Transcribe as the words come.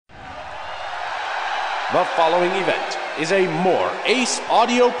The following event is a More Ace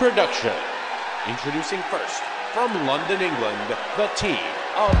audio production. Introducing first, from London, England, the team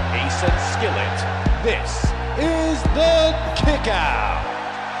of Ace and Skillet. This is the Kickout.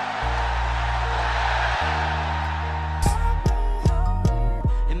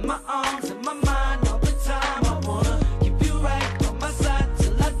 In my arms, in my mind, all the time. I wanna keep you right on my side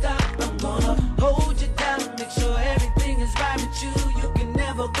till I die. I'm gonna hold you down, make sure everything is right with you. You can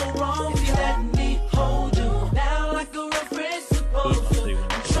never go wrong if you let me hold you now like a real friend supposed to.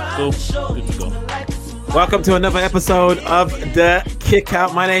 I'm trying to show you the light is so light. Welcome to another episode of the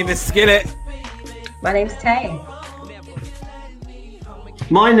Kickout. My name is Skillet. My name's Tay.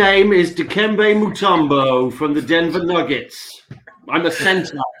 My name is Dikembe Mutombo from the Denver Nuggets. I'm a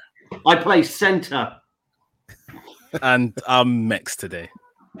center. I play center. And I'm Mex today.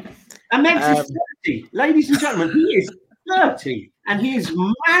 And Mex is 30. Ladies and gentlemen, he is 30 and he is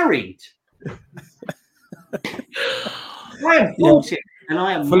married. I am 40 and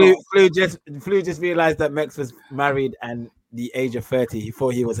I am Flu just realized that Mex was married and the age of 30. He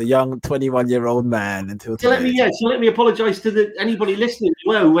thought he was a young 21-year-old man until So today. let me apologize to anybody listening as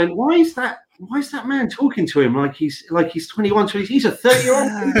well who went, why is that man talking to him like he's 21, 20? He's a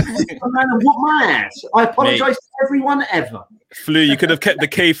 30-year-old man and what my ass. I apologize to everyone ever. Flu, you could have kept the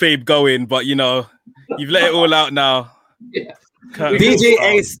kayfabe going, but you know, you've let it all out now. Yeah. DJ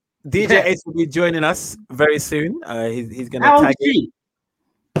Ace will be joining us very soon. He's going to How old tag is he?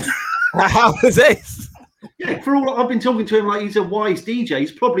 How is Ace? Yeah, for all I've been talking to him like he's a wise DJ.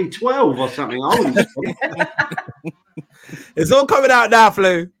 He's probably 12 or something. I wouldn't It's all coming out now,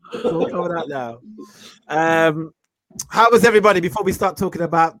 Flu. It's all coming out now. How was everybody before we start talking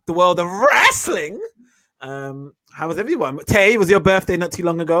about the world of wrestling? How was everyone? Tay, was your birthday not too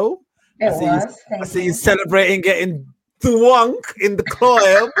long ago? It was. I see you celebrating getting thwunk in the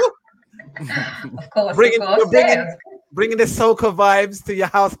club. Of course. Bringing the soca vibes to your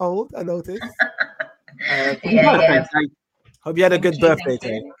household, I noticed. Yeah. Hope you had a good birthday,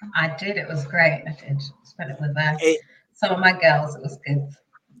 Tay. I did. It was great. I did. Spent it with some of my girls. It was good.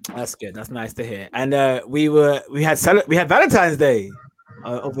 That's good. That's nice to hear. And we had Valentine's Day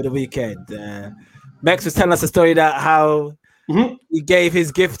over the weekend. Mex was telling us a story that how he gave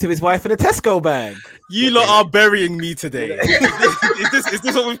his gift to his wife in a Tesco bag. You lot are burying me today. Is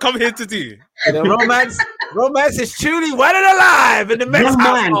this what we've come here to do? Romance is truly well and alive in the Mex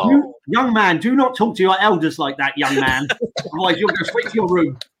household. Young man, do not talk to your elders like that, young man. Otherwise, you'll go straight to your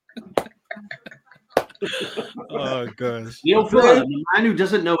room. Oh gosh. Neil Furlan, the man who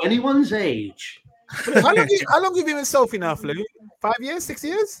doesn't know anyone's age. How long have you been with Sophie now, Flu? 5 years? 6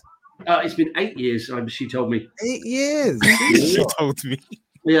 years? It's been 8 years, she told me. 8 years. She told me.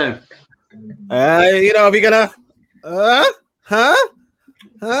 Yeah. Are we gonna? Are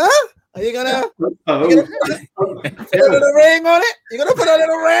you gonna? Put a little ring on it? You gonna put a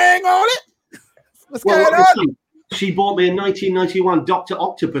little ring on it? What's going on? She bought me a 1991 Dr.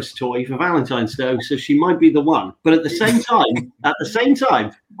 Octopus toy for Valentine's Day, so she might be the one. But at the same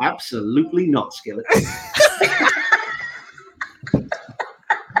time, absolutely not, Skillet.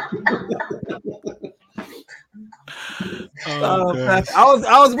 I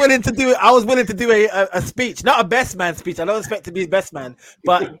was willing to do a speech, not a best man speech. I don't expect to be best man,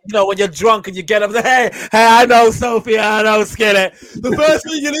 but when you're drunk and you get up and say, hey, I know Sophie, I know Skillet. The first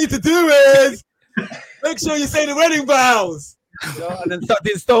thing you need to do is make sure you say the wedding vows, and then start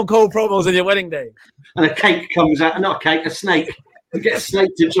doing Stone Cold promos on your wedding day. And a cake comes out, not a cake, a snake. You get a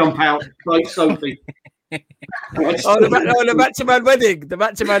snake to jump out like Sophie. The Macho Man wedding. The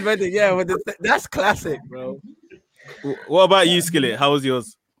Macho Man wedding, yeah. That's classic, bro. What about you, Skillet? How was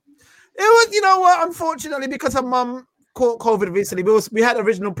yours? It was, unfortunately, because her mum caught COVID recently, we had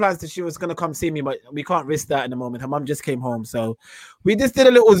original plans that she was going to come see me, but we can't risk that in the moment. Her mum just came home, so we just did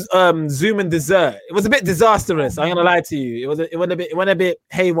a little Zoom and dessert. It was a bit disastrous. I'm gonna lie to you. It went a bit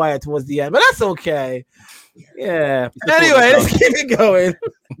haywire towards the end, but that's okay. Yeah. Anyway, let's keep it going.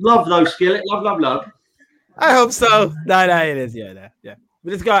 Love though, Skillet. Love. I hope so. No, it is. Yeah.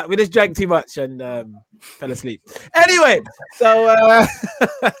 We just drank too much and fell asleep. Anyway, so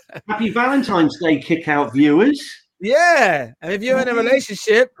happy Valentine's Day, Kickout viewers. Yeah, and if you're in a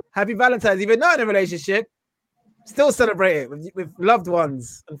relationship, happy Valentine's. If you're not in a relationship, still celebrate it with loved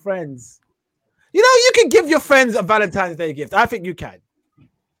ones and friends. You can give your friends a Valentine's Day gift. I think you can.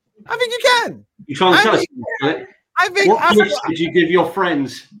 You trying to tell us? What gifts did you give your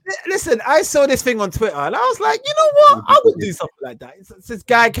friends? Listen, I saw this thing on Twitter and I was like, you know what? I would do something like that. This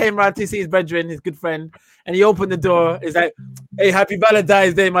guy came around to see his brethren, his good friend, and he opened the door. He's like, hey, happy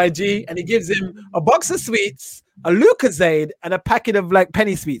Valentine's Day, my G. And he gives him a box of sweets, a Lucozade, and a packet of like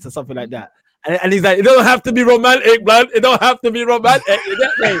penny sweets or something like that. And he's like, it don't have to be romantic, man. It don't have to be romantic. You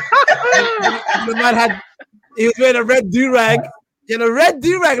get me? And the man he was wearing a red do-rag. He had a red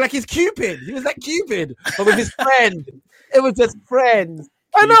do-rag like he's Cupid. He was like Cupid, but with his friend. It was just friends.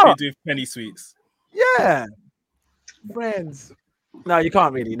 I know. Do penny sweets. Yeah. Friends. No, you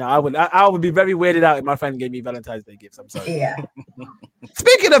can't really. No, I would be very weirded out if my friend gave me Valentine's Day gifts. I'm sorry. Yeah.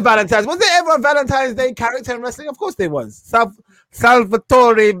 Speaking of Valentine's, was there ever a Valentine's Day character in wrestling? Of course there was.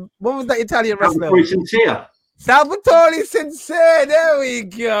 Salvatore. What was that Italian wrestler? Salvatore Sincere. There we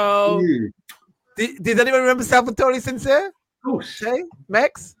go. Did anyone remember Salvatore Sincere? Of course. Okay.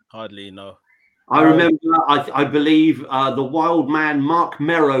 Mex? Hardly, no. I remember, I believe the wild man Mark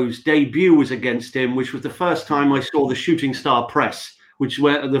Merrow's debut was against him, which was the first time I saw the Shooting Star Press, which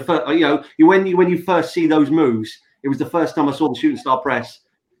were the first, when you first see those moves, it was the first time I saw the Shooting Star Press.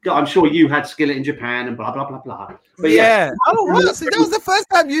 I'm sure you had Skillet in Japan and blah, blah, blah, blah. But yeah. Oh, wow. So that was the first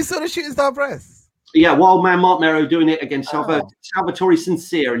time you saw the Shooting Star Press? Yeah, wild man Mark Merrow doing it against Salvatore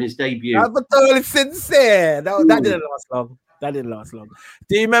Sincere in his debut. Salvatore Sincere. That didn't last long. That didn't last long.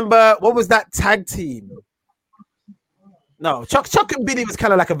 Do you remember what was that tag team? No, Chuck and Billy was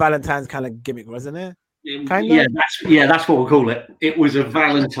kind of like a Valentine's kind of gimmick, wasn't it? Kind of? That's what we'll call it. It was a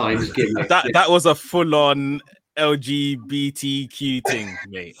Valentine's gimmick. That was a full-on LGBTQ thing,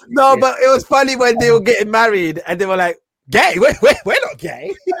 mate. No, but it was funny when they were getting married and they were like, gay? We're not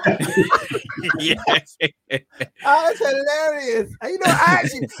gay. Yeah. Oh, it's hilarious. And I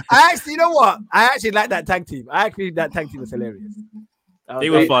actually, you know what? I actually like that tag team. That tag team was hilarious. They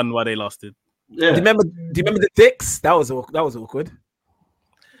were fun while they lasted. Yeah. Do you remember the Dicks? That was awkward.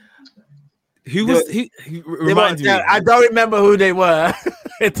 Who reminds me? I don't remember who they were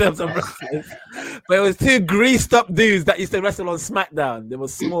in terms of wrestlers, but it was two greased up dudes that used to wrestle on SmackDown. They were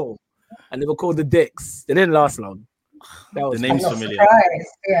small, and they were called the Dicks. They didn't last long. The name's familiar.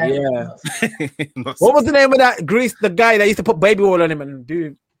 Yeah. What was the name of that the guy that used to put baby oil on him and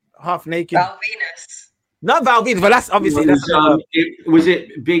do half naked? Val Venus. Not Val Venus, but that's obviously was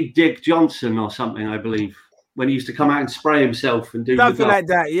it Big Dick Johnson or something, I believe, when he used to come out and spray himself and do something like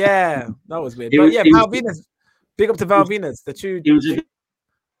that. Yeah, that was weird. Val Venus. Big up to Val Venus. The two.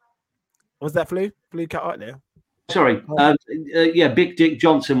 Was that Flu cut out there? Sorry. Big Dick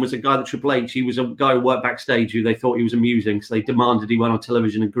Johnson was a guy that Triple H. He was a guy who worked backstage who they thought he was amusing, so they demanded he went on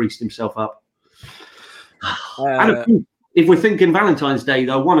television and greased himself up. And if we're thinking Valentine's Day,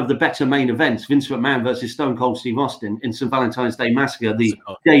 though, one of the better main events, Vince McMahon versus Stone Cold Steve Austin in some Valentine's Day Massacre, the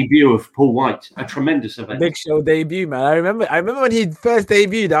debut of Paul White, a tremendous event. Big Show debut, man. I remember when he first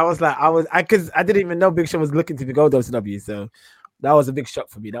debuted. Because I didn't even know Big Show was looking to go WCW, so that was a big shock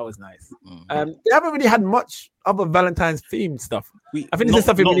for me. That was nice. They haven't really had much other Valentine's themed stuff. I think this is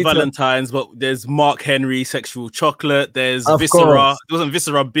something not Valentine's, but there's Mark Henry, Sexual Chocolate. There's Viscera. Course. It wasn't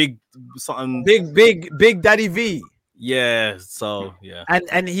Viscera, big something. Big Daddy V. Yeah. So yeah.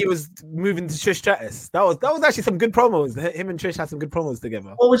 And he was moving to Trish Stratus. That was actually some good promos. Him and Trish had some good promos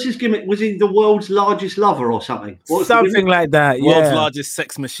together. What was his gimmick? Was he the world's largest lover or something? Something like that. Yeah. World's largest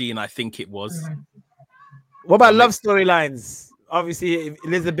sex machine, I think it was. What about love storylines? Obviously,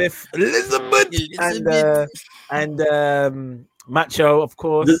 Elizabeth, and Macho, of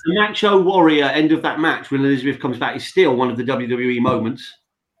course. The Macho Warrior end of that match when Elizabeth comes back is still one of the WWE moments.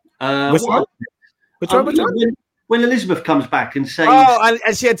 Which one? When Elizabeth comes back and says,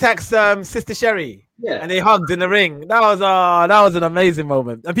 and she attacks Sister Sherry, and they hugged in the ring. That was an amazing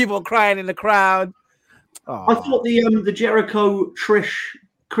moment, and people were crying in the crowd. Oh. I thought the Jericho Trish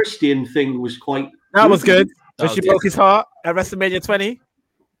Christian thing was quite. That was good. So she broke his heart at WrestleMania 20,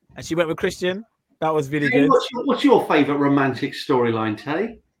 and she went with Christian. That was really good. What's your favorite romantic storyline,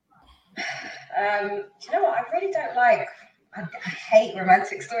 Tay? Do you know what? I really don't like. I hate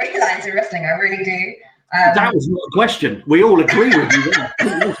romantic storylines in wrestling. I really do. That was not a question. We all agree with you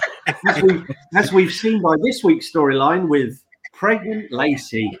there. as we've seen by this week's storyline with pregnant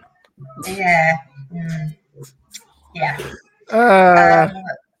Lacey. Yeah. Yeah. Do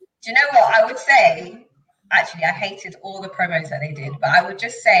you know what I would say? Actually, I hated all the promos that they did, but I would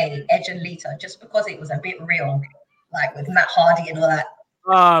just say Edge and Lita, just because it was a bit real, like with Matt Hardy and all that.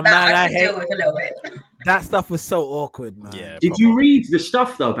 Oh, man, I deal with a little bit. That stuff was so awkward, man. Yeah. Did you read the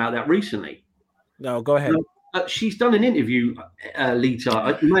stuff though about that recently? No, go ahead. She's done an interview,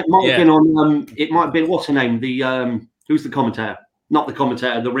 Lita. It might have been on. It might have been what's her name? The who's the commentator? Not the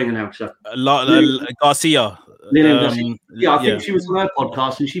commentator, the ring announcer. Garcia. I think she was on her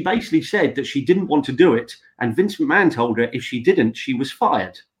podcast, and she basically said that she didn't want to do it, and Vince McMahon told her if she didn't, she was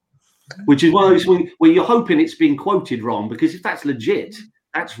fired. Which is one of those where you're hoping it's been quoted wrong, because if that's legit,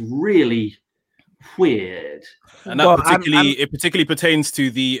 that's really weird. And that it particularly pertains to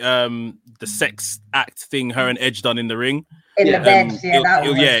the the sex act thing her and Edge done in the ring. In the bed,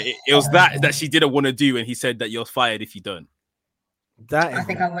 It was that she didn't want to do, and he said that you're fired if you don't. I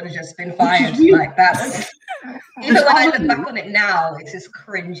think I would have just been fired. Like that was. Even when I look back on it now, it's just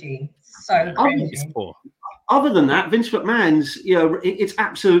cringy. So cringy. It's poor. Other than that, Vince McMahon's, it's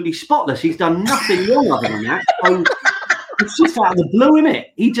absolutely spotless. He's done nothing wrong other than that. So it's just out of the blue, isn't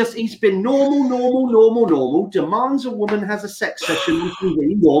it? He's been normal. Demands a woman has a sex session with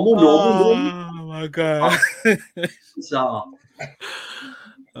TV. Normal. Oh my god. Bizarre.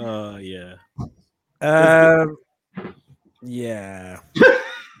 Oh yeah. Yeah.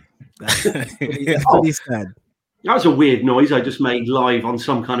 That's pretty sad. That was a weird noise I just made live on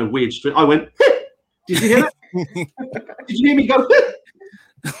some kind of weird stream. I went, did you hear that? Did you hear me go?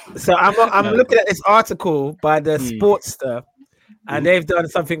 So I'm looking at this article by the Sportster, and they've done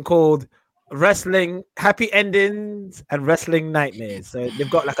something called Wrestling Happy Endings and Wrestling Nightmares. So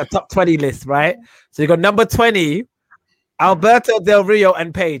they've got like a top 20 list, right? So you got number 20, Alberto Del Rio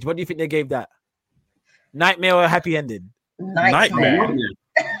and Paige. What do you think they gave that? Nightmare or happy ending? Nightmare.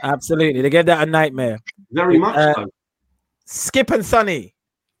 Absolutely. They gave that a nightmare. Very much so. Skip and Sonny.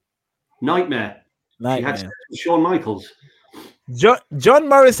 Nightmare. She had sex with Shawn Michaels. John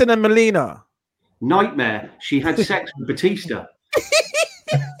Morrison and Melina. Nightmare. She had sex with Batista.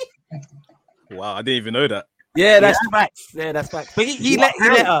 Wow, I didn't even know that. Yeah, that's facts. Yeah, that's facts. But he let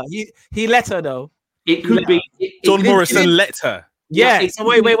her. He let her though. It could be. John Morrison let her. Yeah. So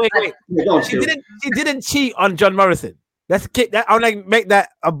wait. She didn't cheat on John Morrison. Let's kick that. I want to make that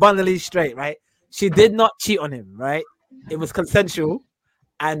abundantly straight, right? She did not cheat on him, right? It was consensual,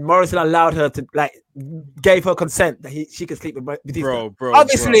 and Morrison allowed her to gave her consent that she could sleep with Batista. Bro.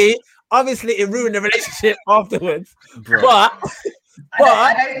 Obviously, it ruined the relationship afterwards. Bro. But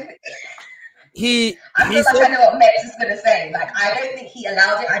I he feel like I know what Mex is gonna say. Like, I don't think he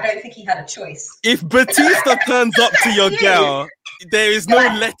allowed it. I don't think he had a choice. If Batista turns up to your girl, there is no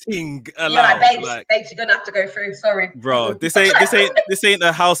letting allowed. Babes, you're gonna have to go through. Sorry, bro. This ain't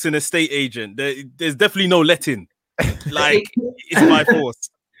a house and estate agent. There's definitely no letting. Like, it's by force.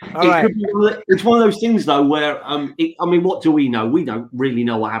 It's one of those things though where what do we know? We don't really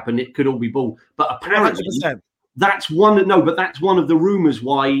know what happened. It could all be bull, but apparently 100%. that's one of the rumors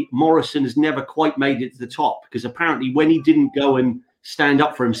why Morrison has never quite made it to the top, because apparently when he didn't go and stand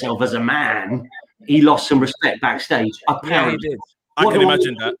up for himself as a man, he lost some respect backstage. Apparently, he did. I can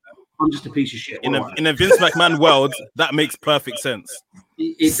imagine that. I'm just a piece of shit. In a Vince McMahon world, that makes perfect sense.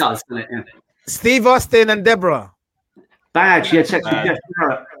 It does, doesn't it? Yeah. Steve Austin and Deborah. Bad. She had sex with Jeff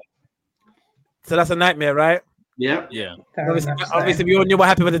Jarrett. So that's a nightmare, right? Yeah. Obviously, we all knew what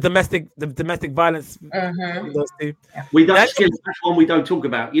happened with the domestic violence. Those two. We don't. That's one we don't talk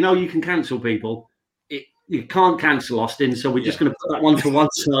about. You can cancel people. You can't cancel Austin, so we're just going to put that one to one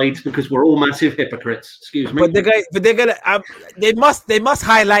side because we're all massive hypocrites. Excuse me. But they're gonna. They must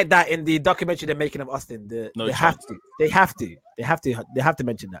highlight that in the documentary they're making of Austin. They have to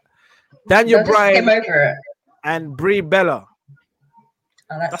mention that. Daniel Bryan and Brie Bella.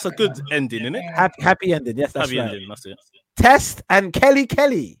 Oh, that's a good ending, isn't it? Happy ending. Yes, that's happy right. ending. That's it. Test and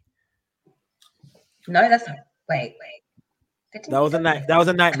Kelly. No, that's not. Wait. That was a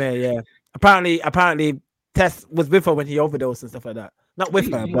nightmare. Yeah. Apparently, Tess was with her when he overdosed and stuff like that. Not with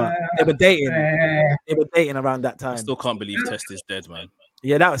her, but they were dating. They were dating around that time. I still can't believe Test is dead, man.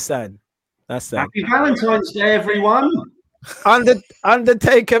 Yeah, that was sad. That's sad. Happy Valentine's Day, everyone.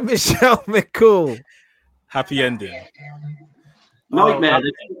 Undertaker, Michelle McCool. Happy ending. Nightmare.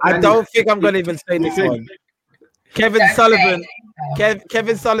 I don't think I'm going to even say this one. Kevin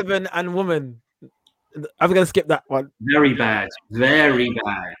Sullivan and woman. I'm going to skip that one. Very bad.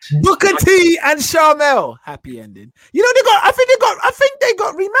 Booker T and Sharmell. Happy ending. I think they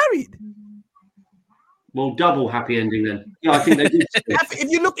got remarried. Well, double happy ending then. Yeah, I think they did. If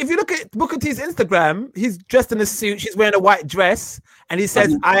you look at Booker T's Instagram, he's dressed in a suit. She's wearing a white dress, and he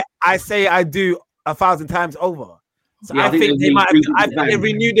says, "I say I do 1,000 times over." So yeah, I think they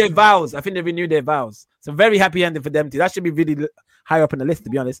renewed their vows. I think they renewed their vows. So very happy ending for them too. That should be really high up on the list,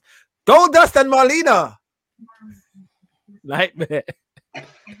 to be honest. Goldust and Marlena. Nightmare.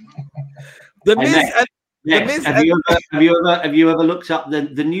 The Miz. Have you ever looked up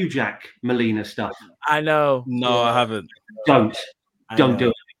the New Jack Melina stuff? I know. No, I haven't. Don't do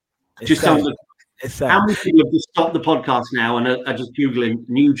it. Just don't look. How many people have just stopped the podcast now and are just Googling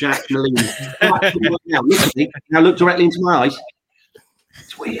New Jack Melina? Now, look at me. Now look directly into my eyes.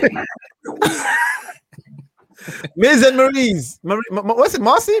 It's weird, man. Miz and Maurice. What's it?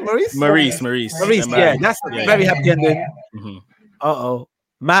 Maurice. Yeah, that's a very happy ending. Mm-hmm.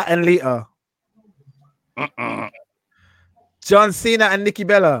 Matt and Lita. John Cena and Nikki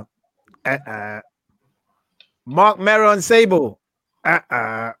Bella. Mark Mero and Sable.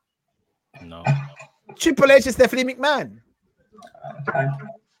 No. Triple H and Stephanie McMahon. Okay.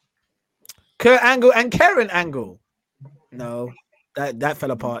 Kurt Angle and Karen Angle. No, that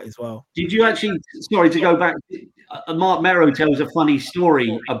fell apart as well. Did you actually? Sorry to go back. Mark Mero tells a funny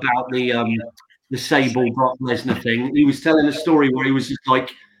story about the Sable Brock Lesnar thing. He was telling a story where he was just like,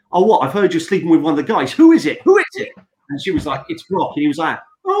 "Oh, what? I've heard you're sleeping with one of the guys. Who is it? Who is it?" And she was like, "It's Brock." And he was like,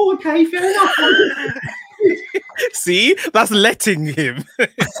 "Oh, okay, fair enough." See, that's letting him.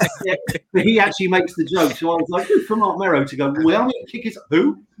 Yeah, but he actually makes the joke. So I was like, good for Mark Mero to go, well, I'm going to kick his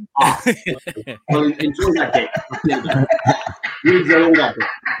who? Ah, well, enjoy that dick. You enjoy all that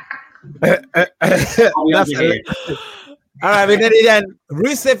dick. That's it. All right, we did it then.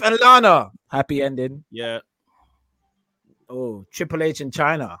 Rusev and Lana. Happy ending. Yeah. Oh, Triple H in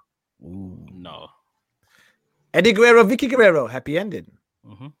China. Ooh, no. Eddie Guerrero, Vicky Guerrero. Happy ending.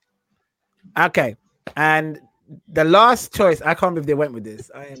 Mm-hmm. Okay. And the last choice, I can't believe they went with this.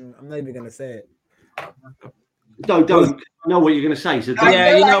 I'm not even going to say it. No, don't. I know what you're going to say. So Yeah, I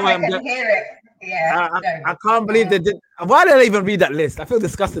feel you know like what I can hear it. Yeah. I can't believe they did. Why did I even read that list? I feel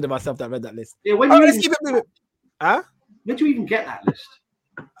disgusted with myself that I read that list. yeah, when Oh, you let's even, keep it moving. Huh? where do you even get that list?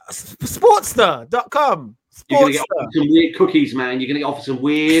 Sportster.com. You're going to get Sportster. offered some weird cookies, man. You're going to get offered some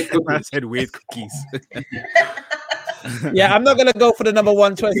weird I cookies. said weird cookies. Yeah, I'm not going to go for the number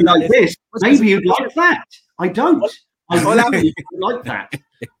one choice. In that Like list. this. Maybe you'd like that. I don't. I really like that.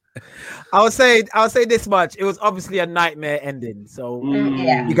 I'll say this much. It was obviously a nightmare ending. So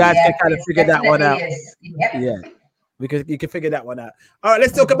Yeah. you guys can kind of it figure that one out. definitely is. Yep. Yeah. Because you can figure that one out. All right,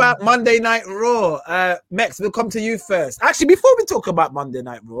 let's talk about Monday Night Raw. Mex, we'll come to you first. Actually, before we talk about Monday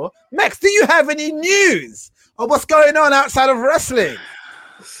Night Raw, Mex, do you have any news of what's going on outside of wrestling?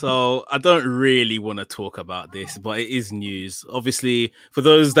 So I don't really want to talk about this, but it is news. Obviously, for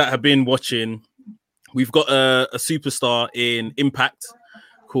those that have been watching, we've got a superstar in Impact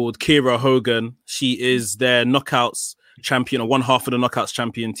called Kira Hogan. She is their Knockouts champion, or one half of the Knockouts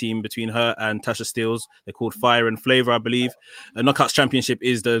champion team between her and Tasha Steelz. They're called Fire and Flavor, I believe. The Knockouts championship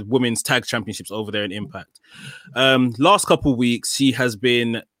is the women's tag championships over there in Impact. Last couple of weeks, she has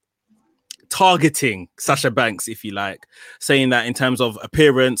been targeting Sasha Banks, if you like, saying that in terms of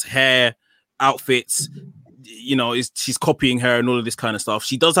appearance, hair, outfits, you know, she's copying her and all of this kind of stuff.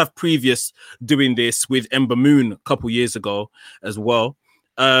 She does have previous doing this with Ember Moon a couple years ago as well.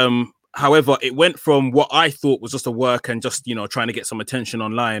 However, it went from what I thought was just a work and just, you know, trying to get some attention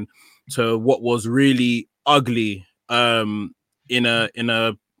online to what was really ugly in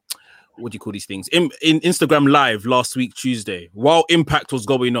a what do you call these things? In Instagram Live last week, Tuesday, while Impact was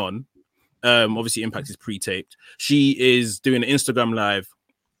going on. Obviously Impact is pre-taped. She is doing an Instagram Live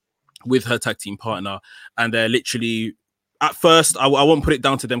with her tag team partner, and they're literally, at first, I won't put it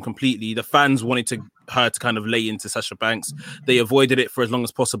down to them completely. The fans wanted her to kind of lay into Sasha Banks. They avoided it for as long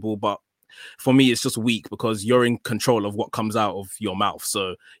as possible, but for me, it's just weak because you're in control of what comes out of your mouth.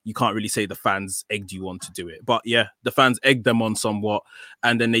 So you can't really say the fans egged you on to do it. But yeah, the fans egged them on somewhat.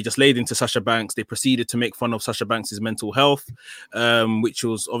 And then they just laid into Sasha Banks. They proceeded to make fun of Sasha Banks' mental health, which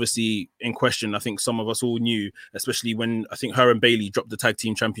was obviously in question. I think some of us all knew, especially when I think her and Bayley dropped the tag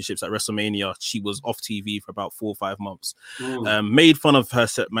team championships at WrestleMania. She was off TV for about 4 or 5 months. Made fun of her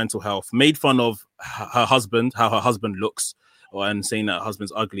mental health, made fun of her husband, how her husband looks, and saying that her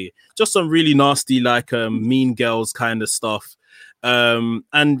husband's ugly. Just some really nasty, like Mean Girls kind of stuff.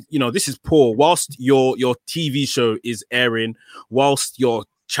 And you know, this is poor. Whilst your TV show is airing, whilst you're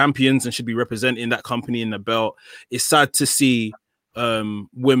champions and should be representing that company in the belt, it's sad to see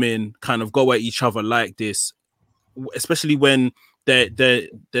women kind of go at each other like this, especially when they're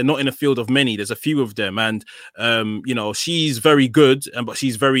not in a field of many. There's a few of them, and you know, she's very good, but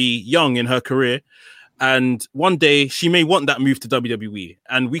she's very young in her career. And one day she may want that move to WWE.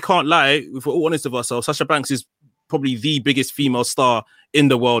 And we can't lie, if we're all honest with ourselves, Sasha Banks is probably the biggest female star in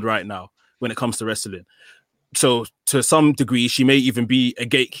the world right now when it comes to wrestling. So to some degree, she may even be a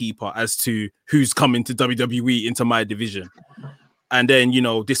gatekeeper as to who's coming to WWE into my division. And then, you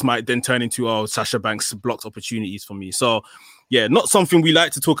know, this might then turn into, Sasha Banks blocked opportunities for me. So yeah, not something we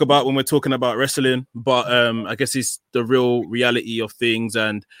like to talk about when we're talking about wrestling, but I guess it's the real reality of things.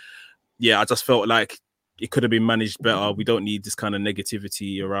 And yeah, I just felt like it could have been managed better. We don't need this kind of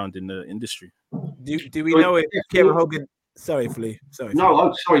negativity around in the industry. Do we know if Kira Hogan? Sorry, Flea. Sorry. No,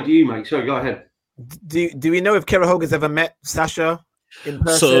 I'm sorry. Do you, mate? Sorry, go ahead. Do we know if Kira Hogan's ever met Sasha in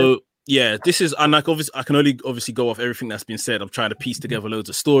person? So Yeah, this is, and like obviously, I can only obviously go off everything that's been said. I'm trying to piece together loads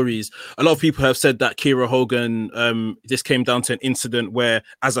of stories. A lot of people have said that Kira Hogan, this came down to an incident where,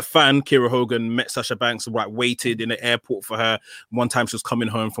 as a fan, Kira Hogan met Sasha Banks, waited in the airport for her. One time she was coming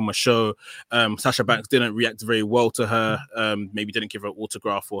home from a show. Sasha Banks didn't react very well to her. Maybe didn't give her an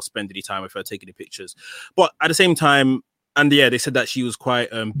autograph or spend any time with her taking the pictures. But at the same time, and yeah, they said that she was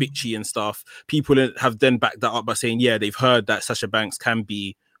quite bitchy and stuff. People have then backed that up by saying, yeah, they've heard that Sasha Banks can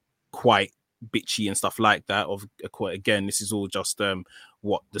be quite bitchy and stuff like that. Again, this is all just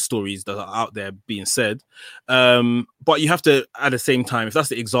what the stories that are out there being said. But you have to, at the same time, if that's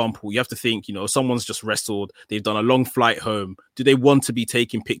the example, you have to think, someone's just wrestled, they've done a long flight home. Do they want to be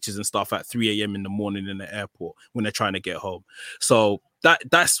taking pictures and stuff at 3 a.m. in the morning in the airport when they're trying to get home? So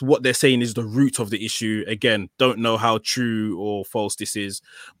that's what they're saying is the root of the issue. Again, don't know how true or false this is,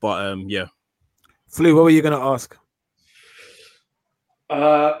 but yeah. Flu, what were you going to ask?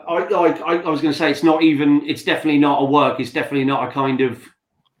 I was going to say it's definitely not a work. It's definitely not a kind of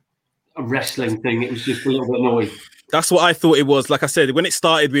a wrestling thing. It was just a little bit annoying. That's what I thought it was. Like I said, when it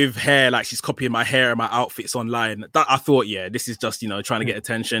started with hair, like she's copying my hair and my outfits online, that I thought, yeah, this is just, trying to get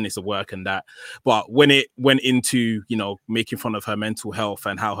attention. It's a work and that. But when it went into, making fun of her mental health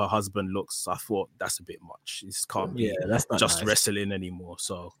and how her husband looks, I thought that's a bit much. This can't be that's not just nice. Wrestling anymore.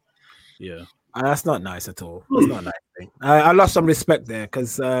 So, yeah. That's not nice at all. That's not a nice thing. I lost some respect there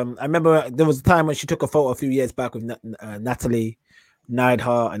because I remember there was a time when she took a photo a few years back with Natalie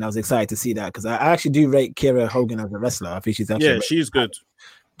Neidhart, and I was excited to see that because I actually do rate Kira Hogan as a wrestler. I think she's actually she's good.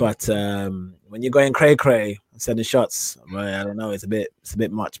 But when you're going cray sending shots, well, I don't know. It's a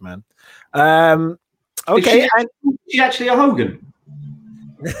bit much, man. Okay, she's actually a Hogan.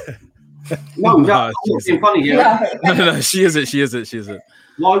 No, that's funny. Yeah. No, she isn't.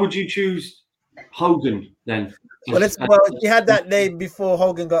 Why would you choose Hogan then? Well, he had that name before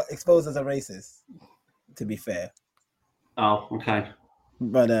Hogan got exposed as a racist, to be fair. Oh, okay.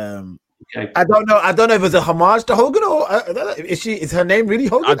 But okay. I don't know if it's a homage to Hogan or is her name really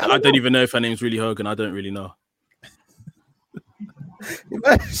Hogan? I don't even know if her name's really Hogan. I don't really know.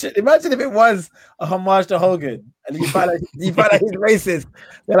 Imagine if it was a homage to Hogan and you find out he's racist.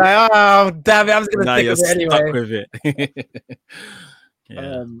 They're like, oh damn it, I'm just gonna stick with it anyway. Stuck with it.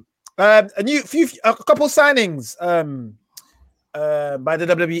 Yeah. A couple signings by the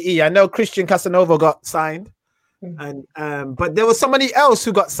WWE. I know Christian Casanova got signed, and but there was somebody else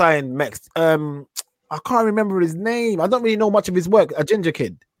who got signed next. I can't remember his name. I don't really know much of his work. A ginger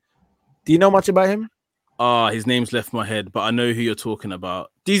kid. Do you know much about him? His name's left my head, but I know who you're talking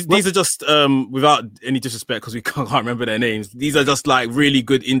about. These are just without any disrespect because we can't remember their names. These are just like really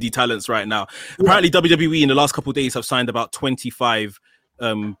good indie talents right now. Apparently, WWE in the last couple of days have signed about 25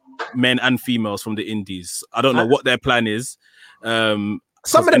 men and females from the indies. I don't know what their plan is. Some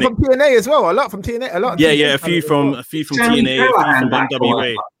of them from TNA as well. A lot from TNA. A few from TNA, a few from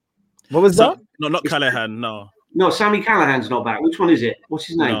NWA. What was that? No, not Callahan. No, Sammy Callahan's not back. Which one is it? What's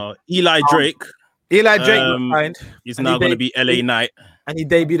his name? No, Eli Drake. Eli Drake was signed. He's now going to be LA Knight, and he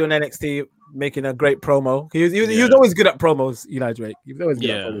debuted on NXT, making a great promo. He was always good at promos. Eli Drake. He was always good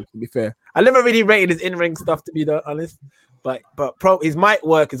at promos. To be fair, I never really rated his in-ring stuff, to be honest. But his mic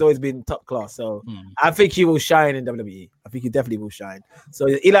work has always been top class. So I think he will shine in WWE. I think he definitely will shine. So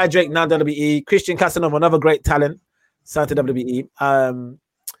Eli Drake now WWE. Christian Casanova, another great talent, signed to WWE.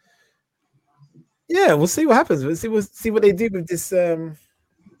 We'll see what happens. We'll see what they do with this.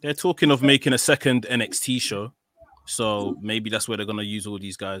 They're talking of making a second NXT show, so maybe that's where they're gonna use all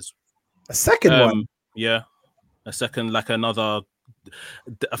these guys. A second one, yeah, a second, like another.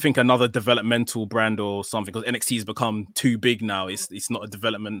 I think another developmental brand or something, because NXT has become too big now. It's not a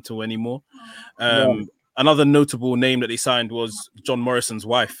developmental anymore. Another notable name that they signed was John Morrison's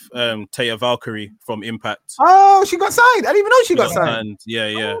wife, Taya Valkyrie from Impact. Oh, she got signed. I didn't even know she got signed.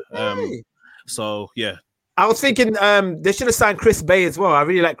 Yeah. Okay. So yeah. I was thinking they should have signed Chris Bay as well. I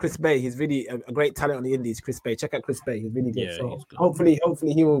really like Chris Bay. He's really a great talent on the indies. Chris Bay. Check out Chris Bay. He's really good. Yeah, so hopefully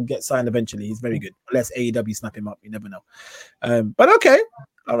he will get signed eventually. He's very good. Unless AEW snap him up. You never know. But okay.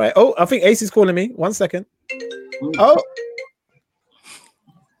 All right. Oh, I think Ace is calling me. 1 second. Oh.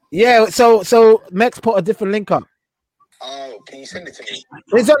 Yeah, so Max put a different link up. Oh, can you send it to me?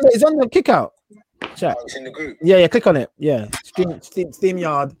 It's on the kickout chat. Oh, it's in the group. Yeah, click on it. Yeah.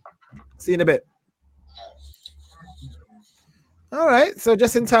 StreamYard. See you in a bit. All right, so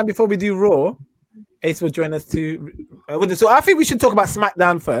just in time before we do Raw, Ace will join us to. So I think we should talk about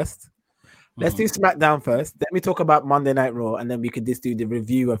SmackDown first. Let's do SmackDown first. Then we talk about Monday Night Raw, and then we could just do the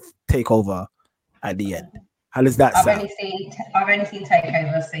review of TakeOver at the end. How does that sound? I've only seen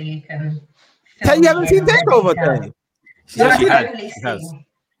TakeOver, so you can. You haven't seen TakeOver, then? She has.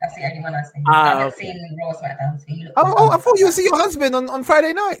 That's the only one I've seen. Ah, I haven't okay. seen Raw SmackDown. So you look Oh, I thought you would see your husband on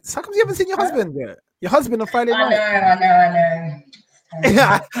Friday nights. How come you haven't seen your husband yet? Your husband on Friday I night.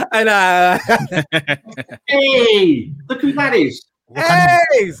 know. And Hey, look who that is. What kind of,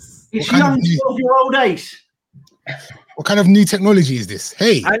 Ace. It's kind of young new- 12-year-old Ace. what kind of new technology is this?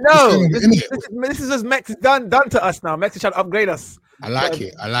 Hey, I know. what's going on, This is just Mex is done to us now. Mex is trying to upgrade us. I like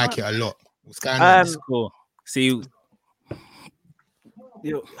it. I like it a lot. What's going on? Um, It's cool. See,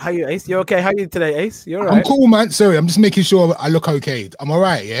 how you, Ace? You okay? How you today, Ace? You're I'm alright. cool, man. Sorry, I'm just making sure I look okay. I'm all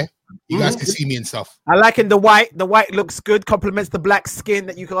right, yeah? You guys can see me and stuff. I liking the white. The white looks good. Complements the black skin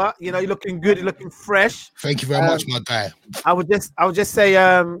that you got. You know, you're looking good. You're looking fresh. Thank you very much, my guy. I would just say,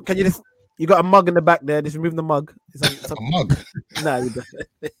 can you just? You got a mug in the back there. Just remove the mug. A mug. No, you don't.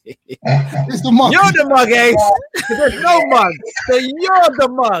 It's the mug. You're the mug, Ace. There's no mug. So you're the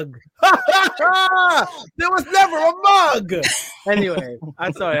mug. There was never a mug. Anyway,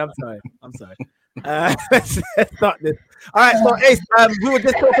 I'm sorry. Let's start this. All right, so Ace, we were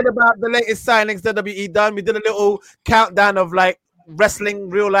just talking about the latest signings WWE done. We did a little countdown of like wrestling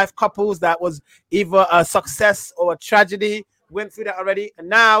real life couples that was either a success or a tragedy. Went through that already, and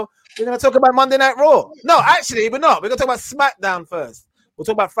now we're gonna talk about Monday Night Raw. No, actually, we're not. We're gonna talk about SmackDown first. We'll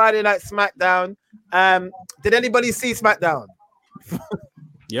talk about Friday Night SmackDown. Did anybody see SmackDown?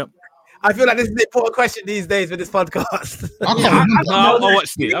 yep. I feel like this is the important question these days with this podcast. I can't remember. I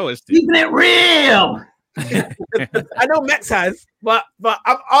watched it. Keeping it real. I know Mex has, but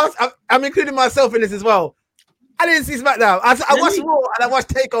I'm including myself in this as well. I didn't see SmackDown. I watched Raw and I watched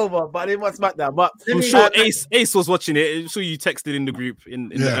TakeOver, but I didn't watch SmackDown. But I'm sure Ace was watching it. I'm sure you texted in the group in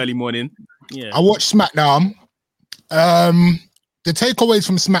the early morning. Yeah. I watched SmackDown. The takeaways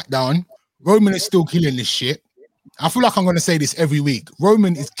from SmackDown, Roman is still killing this shit. I feel like I'm going to say this every week.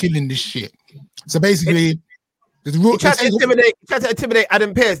 Roman is killing this shit. So basically, he tried to intimidate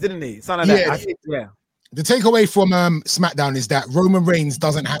Adam Pearce, didn't he? Something like that. I think, yeah. The takeaway from SmackDown is that Roman Reigns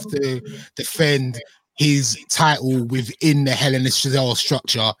doesn't have to defend his title within the Hell in a Cell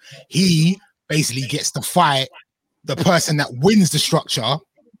structure. He basically gets to fight the person that wins the structure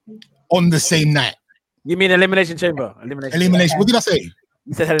on the same night. You mean Elimination Chamber? Elimination. What did I say?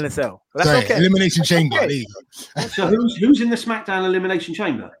 You said Hell in a Cell. Well, Sorry, that's okay. Elimination Chamber. Okay. There you go. So who's in the SmackDown Elimination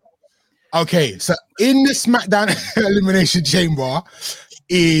Chamber? Okay, so in the SmackDown Elimination Chamber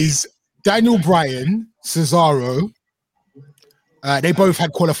is Daniel Bryan, Cesaro. They both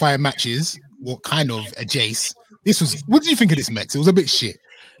had qualifying matches. What kind of a Jace? What did you think of this, Max? It was a bit shit.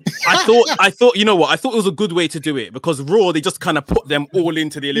 I thought, you know what? I thought it was a good way to do it because Raw, they just kind of put them all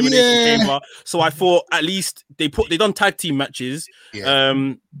into the Elimination Chamber. So I thought at least they done tag team matches,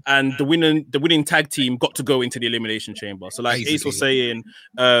 and the winning tag team got to go into the Elimination Chamber. So like Ace was saying,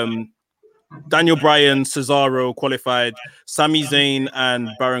 Daniel Bryan, Cesaro qualified, Sami Zayn and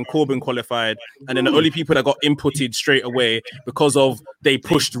Baron Corbin qualified, and then the only people that got inputted straight away because of they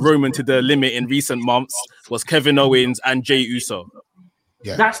pushed Roman to the limit in recent months was Kevin Owens and Jey Uso.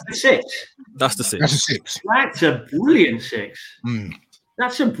 Yeah. That's the six. That's the six. That's a 6. That's a brilliant 6.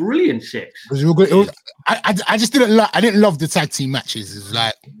 That's a brilliant 6. It was real good. I just didn't like. I didn't love the tag team matches. It was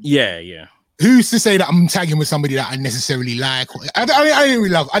like, yeah. Who's to say that I'm tagging with somebody that I necessarily like? I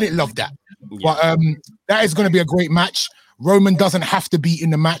didn't love that. Yeah. But that is going to be a great match. Roman doesn't have to be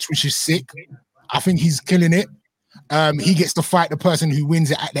in the match, which is sick. I think he's killing it. He gets to fight the person who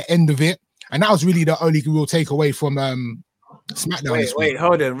wins it at the end of it, and that was really the only real takeaway from SmackDown. Wait,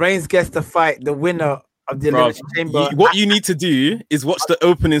 hold on. Reigns gets to fight the winner of the Elimination Chamber. What you need to do is watch the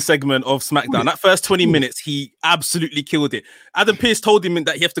opening segment of SmackDown. That first 20 minutes, he absolutely killed it. Adam Pearce told him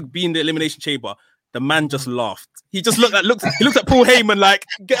that he has to be in the Elimination Chamber. The man just laughed. He just looked at Paul Heyman like,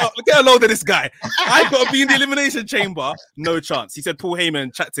 get a load of this guy. I've got to be in the Elimination Chamber. No chance. He said, Paul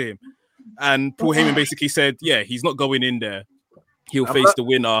Heyman, chat to him. And Paul Heyman basically said, yeah, he's not going in there. He'll face the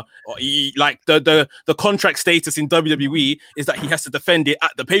winner. Or like the contract status in WWE is that he has to defend it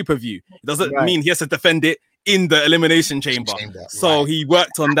at the pay-per-view. It doesn't mean he has to defend it in the Elimination Chamber. So he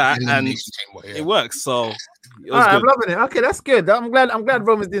worked on that and it works. So I'm loving it. Okay, that's good. I'm glad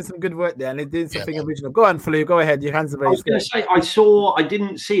Roman's doing some good work there and they're doing something original. Go on, Flu. Go ahead. Your hands are raised. I was going to say, I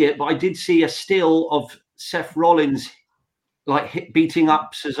didn't see it, but I did see a still of Seth Rollins like beating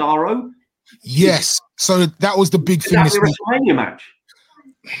up Cesaro. Yes. So that was the big thing. Is that the WrestleMania match?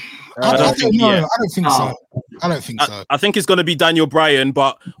 I don't think so. I don't think so. I think it's going to be Daniel Bryan,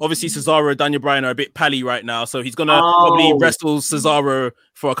 but obviously Cesaro and Daniel Bryan are a bit pally right now, so he's going to probably wrestle Cesaro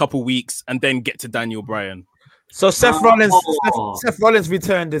for a couple weeks and then get to Daniel Bryan. So Seth Rollins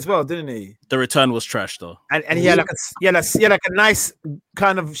returned as well, didn't he? The return was trash though, and he had like a nice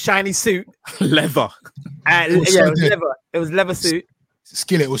kind of shiny suit, leather. It was leather suit.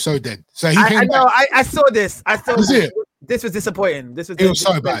 Skillet was so dead. So he I came know. back. I saw this. Was it? This was disappointing. It was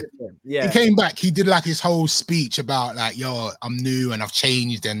so bad. Yeah. He came back. He did like his whole speech about like, yo, I'm new and I've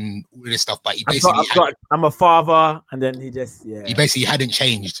changed and all this stuff. But he basically, I'm a father, and then he just, he basically hadn't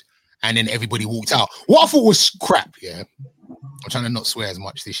changed, and then everybody walked out. What I thought was crap. Yeah, I'm trying to not swear as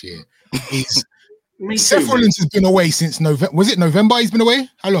much this year. Is Seth Rollins has been away since November. Was it November? He's been away.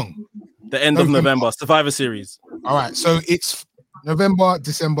 How long? The end of November. Survivor Series. All right, so it's November,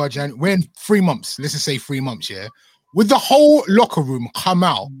 December, January. We're in 3 months. Let's just say 3 months. Yeah. Would the whole locker room come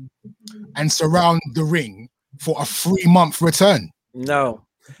out and surround the ring for a 3-month return? No.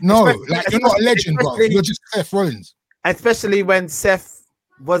 Like you're not a legend, bro. You're just Seth Rollins. Especially when Seth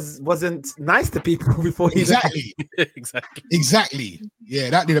wasn't nice to people before he Exactly. Yeah,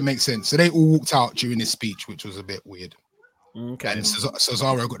 that didn't make sense. So they all walked out during his speech, which was a bit weird. Okay. And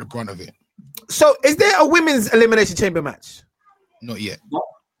Cesaro got the brunt of it. So is there a women's elimination chamber match? Not yet.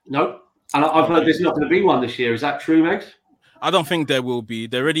 No. And I've heard there's not going to be one this year. Is that true, Megs? I don't think there will be.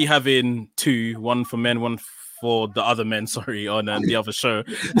 They're already having 2, one for men, one for the other men, on the other show.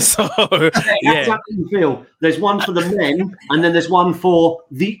 So, yeah. That's how you feel. There's one for the men, and then there's one for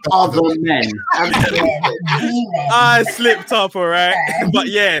the other men. I slipped up, all right? But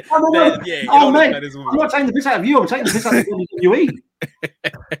yeah. I'm not taking the piss out of you. I'm taking the piss out of WWE.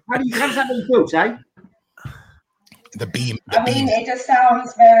 How does that make you feel, Jay? The beam. It just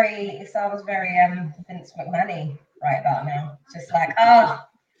sounds very Vince McMahon right about now. Just like,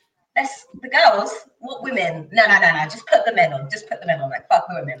 let's the girls, what women? No. Just put the men on. Like fuck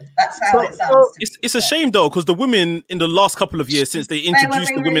the women. That's how it sounds. It's a shame though, because the women in the last couple of years since they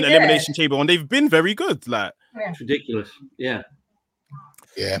introduced the women elimination chamber, and they've been very good. Like it's ridiculous. Yeah.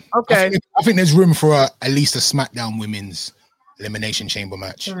 Yeah. Okay. I think there's room for at least a SmackDown women's elimination chamber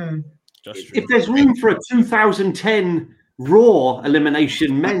match. If there's room for a 2010 Raw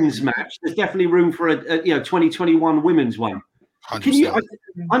elimination men's match, there's definitely room for a 2021 women's one. 100%. Can you?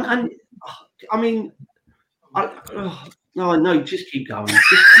 No, just keep going.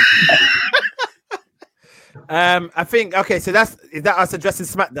 I think okay. So is that us addressing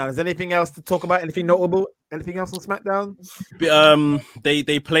SmackDown? Is there anything else to talk about? Anything notable? Anything else on SmackDown?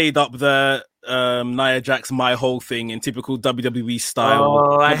 They played up the Nia Jax my whole thing in typical WWE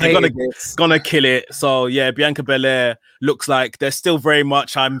style. They're gonna kill it. So yeah, Bianca Belair looks like they're still very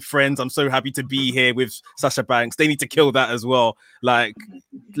much I'm friends. I'm so happy to be here with Sasha Banks. They need to kill that as well. Like,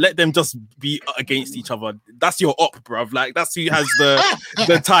 let them just be against each other. That's your op, bruv. Like, that's who has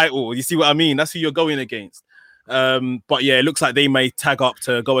the title. You see what I mean? That's who you're going against. But yeah, it looks like they may tag up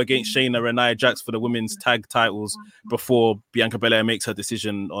to go against Shayna and Nia Jax for the women's tag titles before Bianca Belair makes her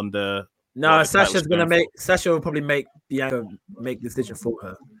decision on the. No, Sasha will probably make Bianca make the decision for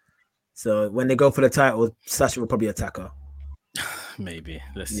her. So when they go for the title, Sasha will probably attack her. Maybe.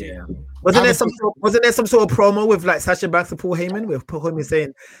 Let's see. Yeah. Wasn't there some sort of promo with like Sasha Banks and Paul Heyman? With Paul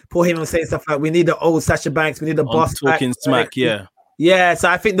Heyman was saying stuff like, "We need the old Sasha Banks. We need the boss." Talking smack, yeah. Yeah. So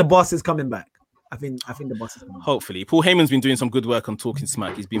I think the boss is coming back. I think the boss is coming back. Hopefully, Paul Heyman's been doing some good work on Talking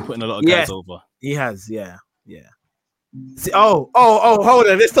Smack. He's been putting a lot of guys over. He has. Yeah. See, hold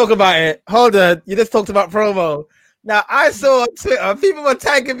on. Let's talk about it. Hold on. You just talked about promo. Now I saw on Twitter, people were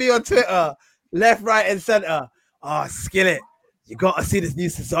tagging me on Twitter, left, right, and center. Oh, Skillet, you gotta see this new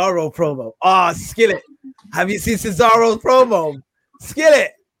Cesaro promo. Oh, Skillet, have you seen Cesaro's promo?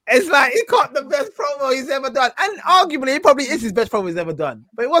 Skillet, it's like he got the best promo he's ever done, and arguably it probably is his best promo he's ever done.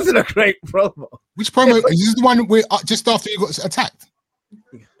 But it wasn't a great promo. Which promo is this? The one where just after you got attacked?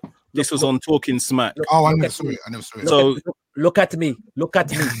 This was on Talking Smack. I never saw it. So look at me. Look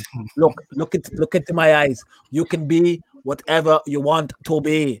into my eyes. You can be whatever you want to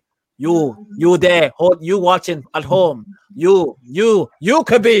be. You there, you watching at home. You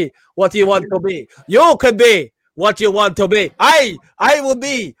could be what you want to be. You could be what you want to be. I will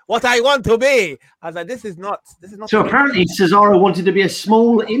be what I want to be. I was like, this is not. So apparently Cesaro wanted to be a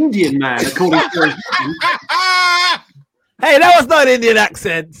small Indian man, according to Hey, that was not an Indian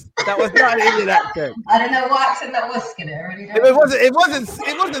accent. I don't know what accent that was, Skinner. It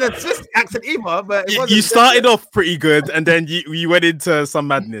wasn't a Swiss accent either. But you started off pretty good, and then you went into some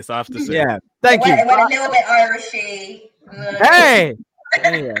madness. I have to say. Yeah, thank you. It went a little bit Irishy. Hey,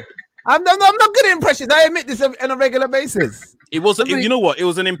 I'm not good at impressions. I admit this on a regular basis. It wasn't. You know what? It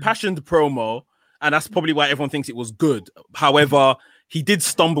was an impassioned promo, and that's probably why everyone thinks it was good. However, he did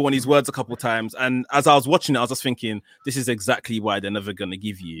stumble on his words a couple of times, and as I was watching it, I was just thinking, this is exactly why they're never going to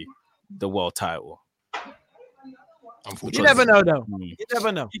give you the world title. You never know, though. You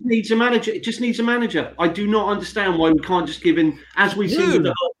never know. It needs a manager. It just needs a manager. I do not understand why we can't just give him, as we've seen with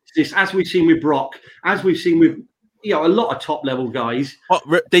the business, as we've seen with Brock, as we've seen with a lot of top level guys. But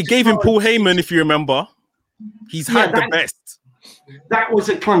they gave him Paul Heyman, if you remember. He's had the best. That was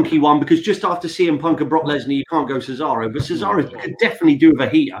a clunky one because just after CM Punk and Brock Lesnar, you can't go Cesaro. But Cesaro could definitely do with a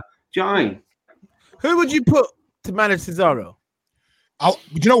heater. Do you know what I mean? Who would you put to manage Cesaro?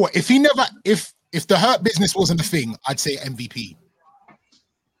 You know what? If the Hurt Business wasn't a thing, I'd say MVP.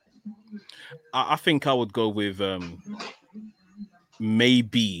 I think I would go with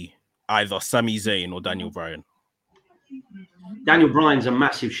maybe either Sami Zayn or Daniel Bryan. Daniel Bryan's a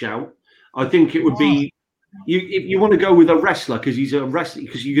massive shout. I think it would be if you want to go with a wrestler because he's a wrestler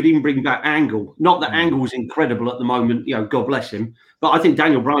because you could even bring back Angle. Not that Angle is incredible at the moment, God bless him. But I think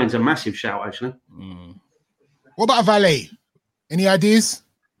Daniel Bryan's a massive shout actually. What about a valet? Any ideas?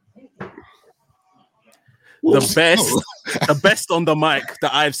 The best on the mic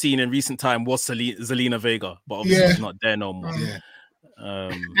that I've seen in recent time was Zelina Vega, but obviously she's not there no more. Yeah.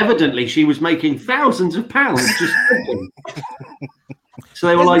 Evidently, she was making thousands of pounds just thinking. So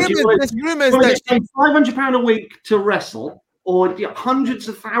they were there's rumors that £500 a week to wrestle, or hundreds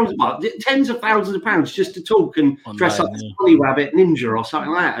of thousands, tens of thousands of pounds just to talk and dress up as Bunny Rabbit Ninja or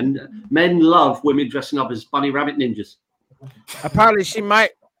something like that. And men love women dressing up as Bunny Rabbit Ninjas. Apparently, she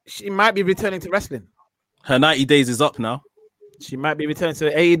might be returning to wrestling. Her 90 days is up now. She might be returning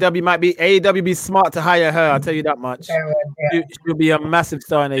to AEW. Be smart to hire her. I'll tell you that much. She'll be a massive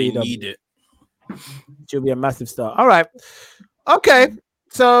star in AEW. Need it. She'll be a massive star. All right. Okay.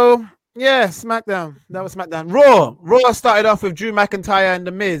 So yeah, SmackDown. That was SmackDown. Raw started off with Drew McIntyre and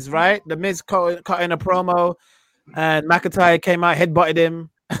The Miz, right? The Miz cut in a promo, and McIntyre came out, headbutted him.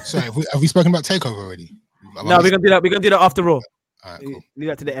 Sorry, have we spoken about TakeOver already? No, we're gonna do that. We're gonna do that after Raw. All right, cool. Leave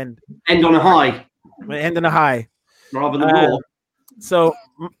that to the end. End on a high. We're ending a high. Rather than Raw. So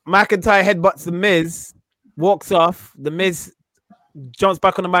McIntyre headbutts The Miz, walks off. The Miz jumps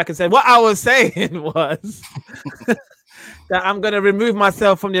back on the mic and said, "What I was saying was that I'm going to remove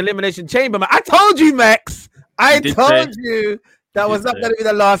myself from the Elimination Chamber." I told you, Max. I told you that was not going to be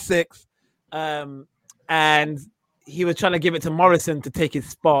the last 6. And he was trying to give it to Morrison to take his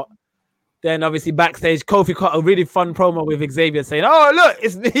spot. Then obviously backstage, Kofi cut a really fun promo with Xavier saying, "Oh, look,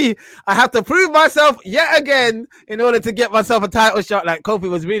 it's me. I have to prove myself yet again in order to get myself a title shot." Like Kofi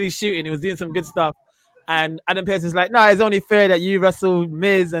was really shooting. He was doing some good stuff. And Adam Pearce is like, "No, it's only fair that you wrestle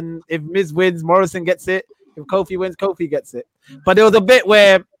Miz. And if Miz wins, Morrison gets it. If Kofi wins, Kofi gets it." But there was a bit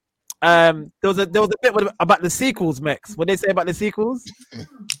where there was a bit about the sequels, Mex. What did they say about the sequels?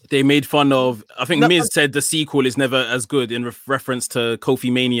 They made fun of, I think Miz said the sequel is never as good in reference to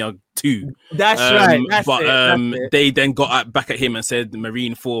Kofi Mania 2. That's right. That's it. They then got back at him and said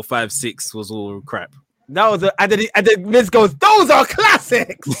Marine 4, 5, 6 was all crap. That was and then Miz goes, "Those are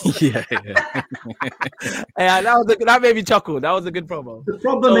classics." yeah. Yeah, that made me chuckle. That was a good promo. The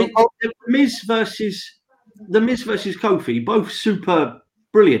problem is the Miz versus Kofi, both super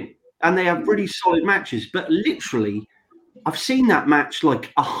brilliant, and they have really solid matches. But literally, I've seen that match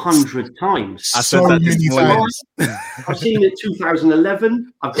like 100 times. I said that many times. I've seen it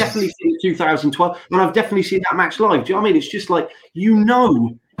 2011. I've definitely seen it 2012, and I've definitely seen that match live. Do you know what I mean? It's just like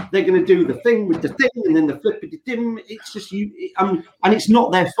they're going to do the thing with the thing, and then the flip with the dim. It's just and it's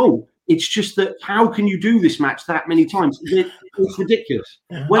not their fault. It's just that how can you do this match that many times? It's ridiculous.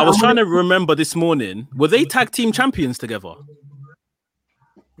 I was trying to remember this morning. Were they tag team champions together?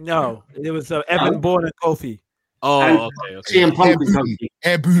 No, it was Evan Bourne and Kofi. Oh, okay. CM Punk and Kofi.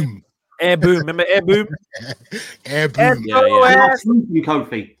 Air Boom. Remember Air Boom? Air Boom. Yeah.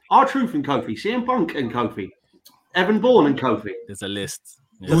 R-Truth and Kofi. CM Punk and Kofi. Evan Bourne and Kofi. There's a list.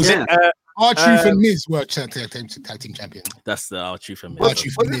 It was R-Truth and Miz were tag team champions. That's the R-Truth and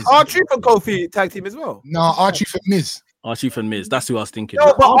Miz. R-Truth and Kofi tag team as well? No, R-Truth and Miz. R-Truth and Miz. That's who I was thinking.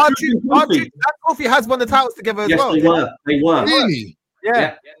 No, but R-Truth and Kofi has won the titles together as well. Yes, they were. Really?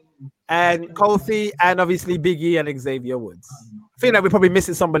 Yeah. And Kofi and obviously Big E and Xavier Woods. I feel like we're probably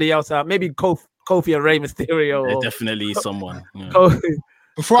missing somebody else out. Maybe Kofi and Rey Mysterio. Yeah, definitely someone. Yeah.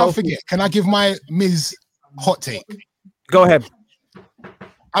 Before I forget, can I give my Miz hot take? Go ahead.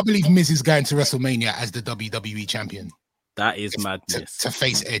 I believe Miz is going to WrestleMania as the WWE champion. That is madness. To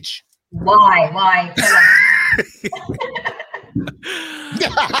face Edge. Why?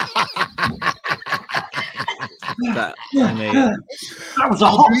 That was a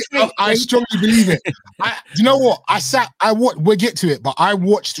hot take. I strongly believe it. You know what? We'll get to it, but I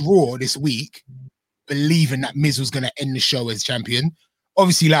watched Raw this week believing that Miz was going to end the show as champion.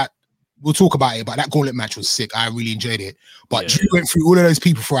 Obviously, like, we'll talk about it, but that gauntlet match was sick. I really enjoyed it. But Drew went through all of those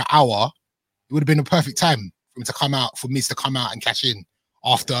people for an hour. It would have been a perfect time for Miz to come out and cash in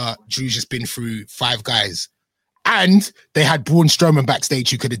after Drew's just been through 5 guys. And they had Braun Strowman backstage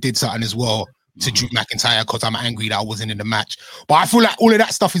who could have did something as well. to Drew McIntyre because I'm angry that I wasn't in the match. But I feel like all of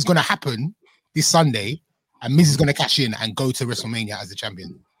that stuff is going to happen this Sunday, and Miz is going to cash in and go to WrestleMania as the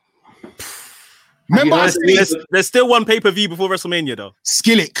champion. Remember, there's still one pay-per-view before WrestleMania, though.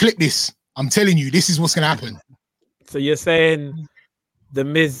 Skillet, clip this. I'm telling you, this is what's going to happen. So you're saying the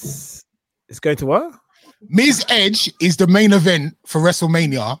Miz is going to what? Miz Edge is the main event for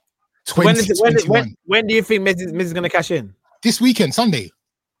WrestleMania 2021. When do you think Miz is going to cash in? This weekend, Sunday.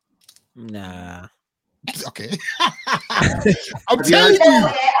 Nah. Okay. I'm telling you.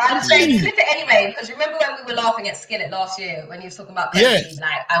 I'm saying clip it anyway, because remember when we were laughing at Skillet last year when he was talking about Yes.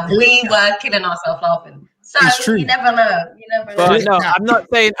 and we were killing ourselves laughing. So It's true. you never know. But no,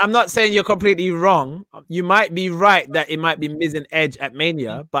 I'm not saying you're completely wrong. You might be right that it might be Miz and Edge at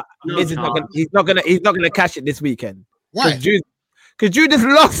Mania, but Miz is he's not gonna cash it this weekend. Why? Because Drew just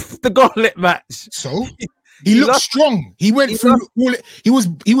lost the gauntlet match. So he looked strong. He went through all it. He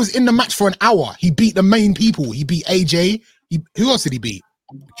was in the match for an hour. He beat the main people. He beat AJ. Who else did he beat?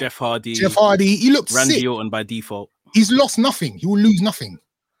 Jeff Hardy. He looked Randy sick. Orton by default. He's lost nothing. He will lose nothing.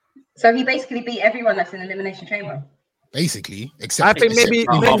 So he basically beat everyone that's in Elimination Chamber. Basically, except I think maybe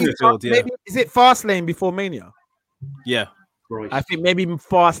is it Fastlane before Mania? Yeah. Right. I think maybe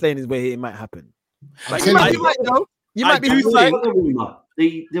Fastlane is where it might happen. Like, telling you. you might know. You might be think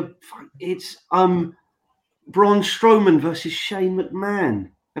It's Braun Strowman versus Shane McMahon.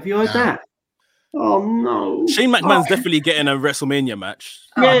 Have you heard that? Oh no! Shane McMahon's definitely getting a WrestleMania match.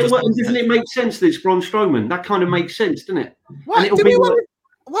 Yeah, doesn't it make sense that it's Braun Strowman? That kind of makes sense, doesn't it?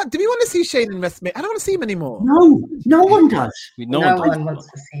 What do we want to see Shane in WrestleMania? I don't want to see him anymore. No one does. No one wants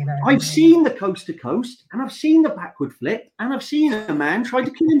to see that. I've seen the coast to coast, and I've seen the backward flip, and I've seen a man try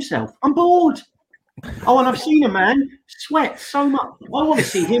to kill himself. I'm bored. Oh, and I've seen a man sweat so much. I want to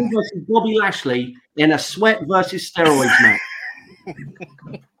see him versus Bobby Lashley in a sweat versus steroids match.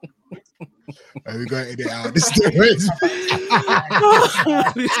 We got to edit out the steroids.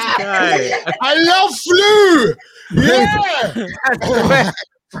 This guy. I love flu. Yeah.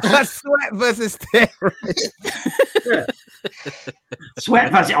 That's sweat versus steroids.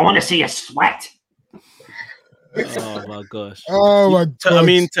 Sweat versus. I want to see a sweat. Oh my gosh. Oh my god. I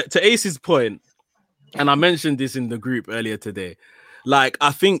mean, to Ace's point, and I mentioned this in the group earlier today. Like,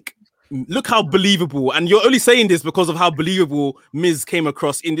 I think, look how believable, and you're only saying this because of how believable Miz came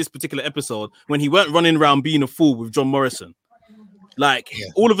across in this particular episode when he weren't running around being a fool with John Morrison. Like,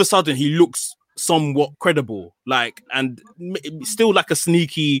 all of a sudden, he looks somewhat credible, like, and still like a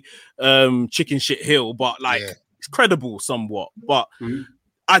sneaky chicken shit heel, but like it's credible somewhat. But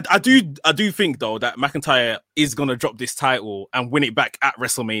I do think though that McIntyre is gonna drop this title and win it back at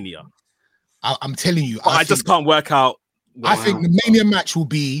WrestleMania. I'm telling you, I just can't work out. I think the Mania match will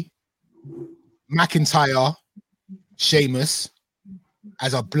be McIntyre, Sheamus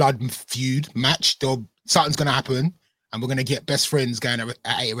as a blood feud match. Something's gonna happen, and we're gonna get best friends going at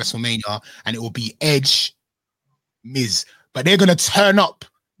WrestleMania, and it will be Edge, Miz. But they're gonna turn up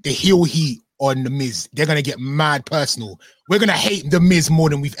the heel heat on the Miz. They're gonna get mad personal. We're gonna hate the Miz more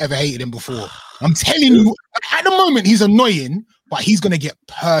than we've ever hated him before. I'm telling you, at the moment he's annoying, but he's gonna get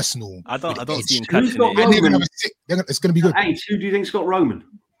personal. I don't see him Who's catching got it. Roman? It's gonna be good. Hey, who do you think's got Roman?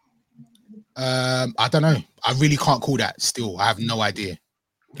 I don't know. I really can't call that still. I have no idea.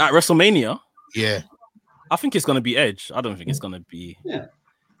 At WrestleMania, Yeah. I think it's gonna be Edge. I don't think it's gonna be. Yeah.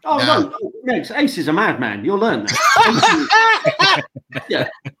 Oh no, next Ace is a madman. You'll learn that. Yeah.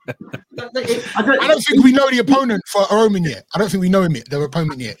 I don't think we know the opponent for Roman yet. I don't think we know him yet. Their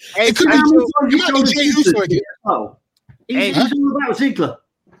opponent yet. It could be. It might be Jey Uso again. Oh, he's all about Ziggler.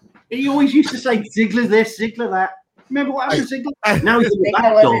 He always used to say Ziggler this, Ziggler that. Remember what happened to Ziggler? Now he's in the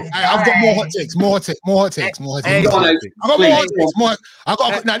back dog. I've got more hot takes.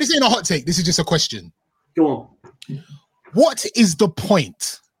 Now this ain't a hot take. This is just a question. Go on. What is the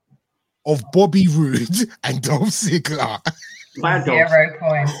point of Bobby Roode and Dolph Ziggler? Bad dogs. 0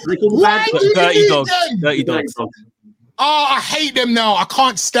 points. Why do you Dirty need dogs. them? Dirty dogs. Oh, I hate them now. I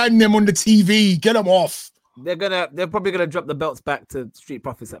can't stand them on the TV. Get them off. They're probably gonna drop the belts back to Street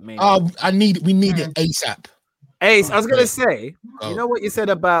Profits at Mania. We need it ASAP. Ace, I was gonna say, you know what you said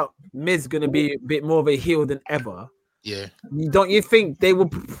about Miz gonna be a bit more of a heel than ever. Yeah. Don't you think they were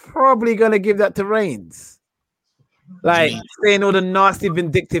probably gonna give that to Reigns? Like saying all the nasty,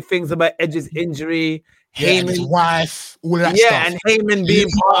 vindictive things about Edge's injury, Heyman, his wife, all of that stuff. Yeah, and Heyman being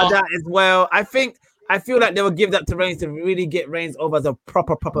part of that as well. I feel like they would give that to Reigns to really get Reigns over as a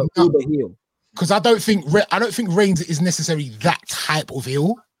proper uber heel. Because I don't think Reigns is necessarily that type of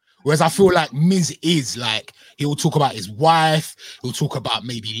heel. Whereas I feel like Miz is like He'll talk about his wife. He'll talk about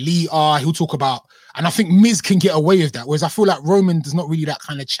maybe Lita. He'll talk about, and I think Miz can get away with that. Whereas I feel like Roman does not really that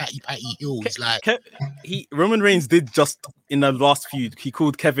kind of chatty patty heel. He's like Roman Reigns did just in the last feud. He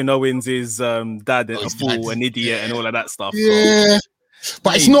called Kevin Owens his dad a fool, an idiot, and all of that stuff. Yeah,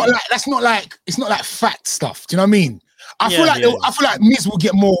 but it's not like fact stuff. Do you know what I mean? I feel like Miz will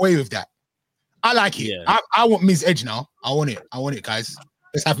get more away with that. I like it. Yeah. I want Miz Edge now. I want it, guys.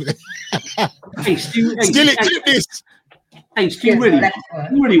 Let's have it. Hey, Stu, clip this. Hey, Stu, you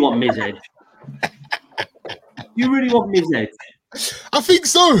really want Miz Edge? You really want Miz Edge? I think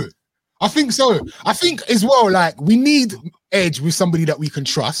so. I think as well, like, we need Edge with somebody that we can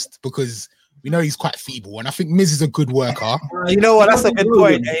trust because we know he's quite feeble, and I think Miz is a good worker. You know what? That's a good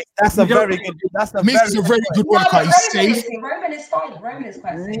point. Miz is a very good worker. He's safe. Roman is fine. Roman is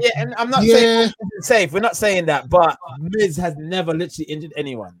quite safe. Yeah, and I'm not saying he's safe. We're not saying that, but Miz has never literally injured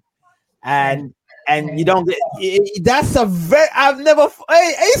anyone, and you don't get. That's a very. I've never.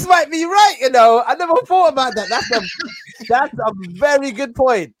 Hey, Ace might be right. You know, I never thought about that. That's a very good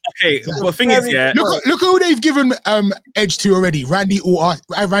point. Okay, well, the thing is, look who they've given Edge to already. Randy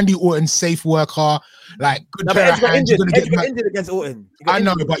Orton, safe worker, like good pair of hands. Edge got injured against Orton. I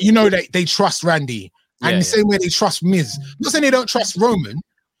know, but you know they trust Randy, and the same way they trust Miz. I'm not saying they don't trust Roman,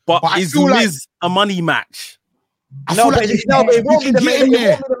 but is Miz a money match? But it won't be the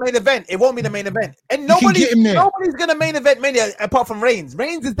main event. It won't be the main event, and nobody's gonna main event Mania apart from Reigns.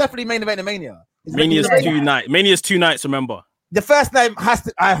 Reigns is definitely main event in Mania. Mania's 2 nights. Mania's 2 nights. Remember, the first night has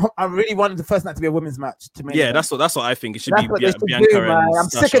to. I really wanted the first night to be a women's match. That's what I think. It should be Bianca. I'm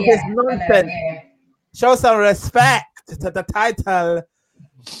sick of this nonsense. Show some respect to the title.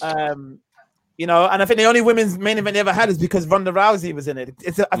 You know, and I think the only women's main event they ever had is because Ronda Rousey was in it.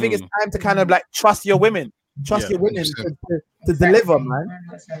 I think it's time to kind of like trust your women. Trust your women to deliver, man.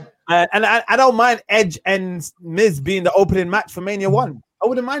 And I don't mind Edge and Miz being the opening match for Mania 1. I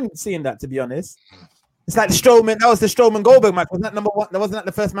wouldn't mind seeing that, to be honest. It's like the Strowman. That was the Strowman Goldberg match. Wasn't that number 1? That wasn't that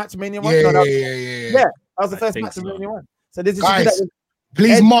the first match of Mania 1? Yeah, that was the first match of Mania 1. So this is guys,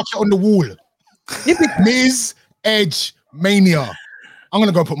 please mark it on the wall. Miz, Edge, Mania. I'm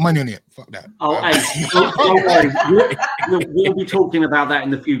gonna go put money on it. Fuck that. We'll be talking about that in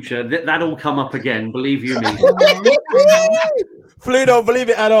the future. That'll come up again. Believe you me. Flu don't believe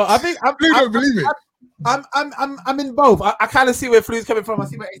it at all. I think Flu don't believe it. I'm in both. I kind of see where Flu's coming from. I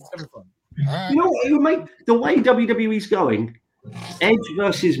see where Edge's coming from. You know what? It would make the way WWE's going. Edge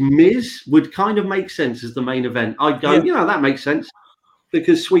versus Miz would kind of make sense as the main event. I'd go, that makes sense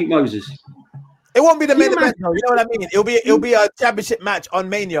because Sweet Moses. It won't be the main event, though. You know what I mean? It'll be a championship match on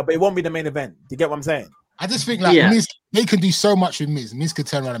Mania, but it won't be the main event. Do you get what I'm saying? I just think Miz, they can do so much with Miz. Miz could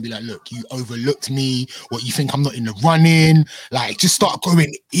turn around and be like, "Look, you overlooked me. What, you think I'm not in the running? Like, just start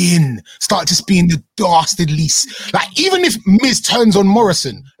going in. Start just being the dastardly. Like, even if Miz turns on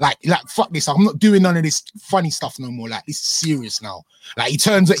Morrison, like fuck this. I'm not doing none of this funny stuff no more. Like, this is serious now. Like, he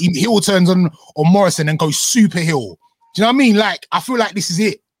turns on Morrison and goes super heel. Do you know what I mean? Like, I feel like this is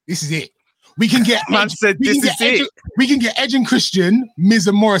it. We can get We can get Edge and Christian, Miz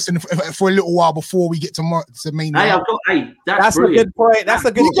and Morrison for a little while before we get to Mania. That's a good point. That's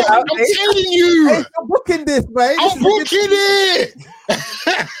a good point. I'm telling you. Hey, I'm booking this, mate. I'm booking it.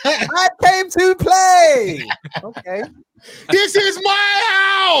 I came to play. Okay. This is my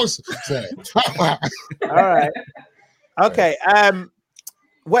house. All right. Okay.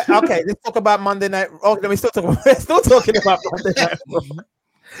 Let's talk about Monday Night. Oh, we're still talking about Monday Night.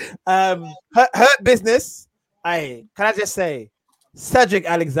 Hurt Business. Can I just say, Cedric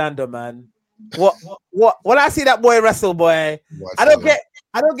Alexander, man. What when I see that boy wrestle, boy, I don't get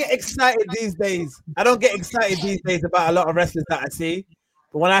excited these days. I don't get excited these days about a lot of wrestlers that I see.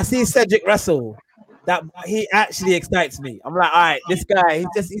 But when I see Cedric wrestle, that he actually excites me. I'm like, all right, this guy,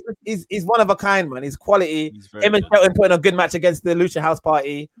 he's one of a kind, man. He's quality. Him and Shelton putting a good match against the Lucha House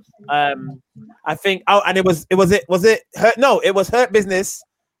Party. I think. Oh, and it was Hurt. No, it was Hurt Business.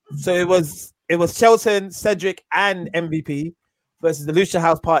 So it was Shelton, Cedric, and MVP versus the Lucha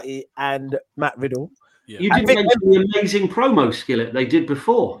House Party and Matt Riddle. Yeah. You didn't mention the amazing promo skillet they did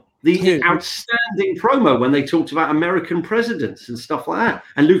before. The outstanding promo when they talked about American presidents and stuff like that.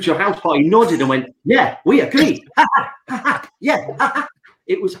 And Lucha House Party nodded and went, "Yeah, we agree." Yeah.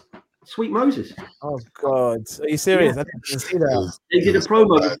 It was Sweet Moses. Oh God, are you serious? I didn't see that. They did a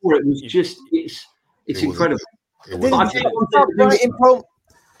promo before. It was just it's incredible.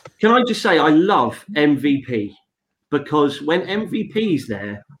 Can I just say I love MVP because when MVP's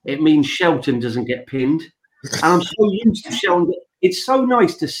there, it means Shelton doesn't get pinned. And I'm so used to Shelton. It's so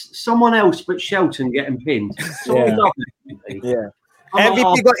nice to someone else but Shelton getting pinned. So I love MVP. Yeah.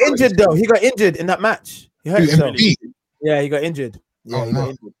 MVP got injured though. He got injured in that match. He hurt himself. MVP? Yeah, he got injured. Yeah, Oh, he got no.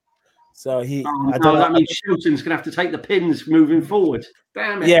 injured. So he. Oh, I no, don't that know. means Shelton's going to have to take the pins moving forward.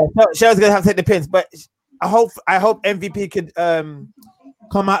 Damn it. Yeah, Shell's gonna have to take the pins, but I hope MVP could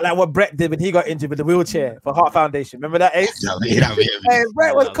come out like what Brett did when he got injured with the wheelchair for Heart Foundation. Remember that, Ace? Hey,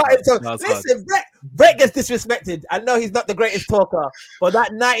 Brett was cutting. So listen, Brett gets disrespected. I know he's not the greatest talker, but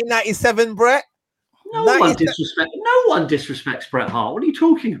that 1997 Brett. No one disrespects Bret Hart. What are you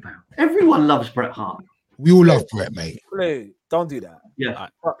talking about? Everyone loves Bret Hart. We all love Brett, mate. Blue, don't do that. Yeah.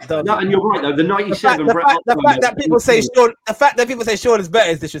 Don't No, and you're right though. The 97 the Bret fact, Hart. the fact that people say Shawn is better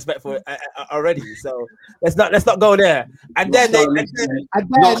is disrespectful already. So let's not go there. And then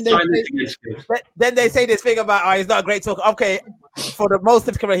they say this thing about he's not a great talker. Okay, for the most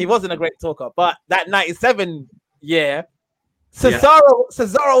of his career he wasn't a great talker, but that 97 year,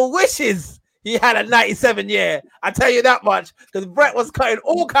 Cesaro wishes he had a 97 year. I tell you that much because Brett was cutting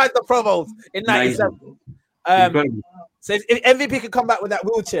all kinds of promos in 97. So if MVP could come back with that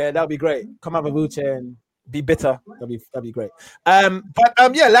wheelchair, that would be great. Come out with a wheelchair and be bitter. That'd be great.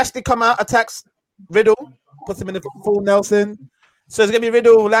 Lashley come out, attacks Riddle, puts him in the full Nelson. So it's gonna be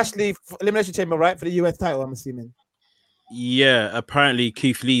Riddle, Lashley, Elimination Chamber, right, for the US title, I'm assuming. Yeah, apparently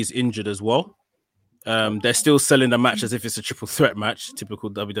Keith Lee's injured as well. They're still selling the match as if it's a triple threat match,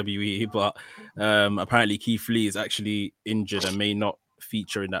 typical WWE, but apparently Keith Lee is actually injured and may not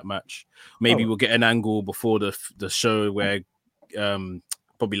feature in that match. Maybe we'll get an angle before the show where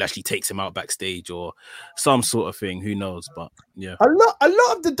Bobby Lashley takes him out backstage or some sort of thing. Who knows? But yeah, a lot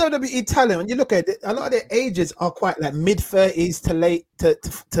of the WWE talent, when you look at it, a lot of their ages are quite like mid-30s to late to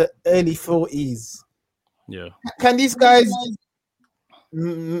early 40s. Yeah, can these guys?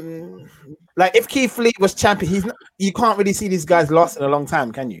 Like if Keith Lee was champion, you can't really see these guys lasting a long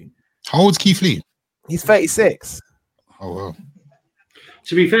time, can you? How old's Keith Lee? He's 36. Oh wow.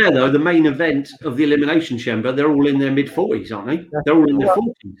 To be fair, though, the main event of the Elimination Chamber, they're all in their mid-40s, aren't they? They're all in their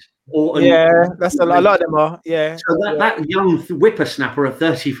 40s. That's a lot of them are. Yeah. So that young whippersnapper of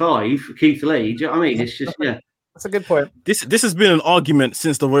 35, Keith Lee, do you know what I mean? It's just, yeah. That's a good point. This has been an argument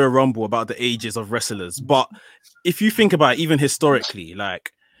since the Royal Rumble about the ages of wrestlers. But if you think about it, even historically,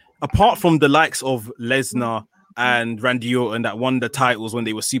 like, apart from the likes of Lesnar and Randy Orton that won the titles when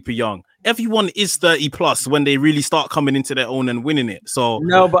they were super young, everyone is 30 plus when they really start coming into their own and winning it. So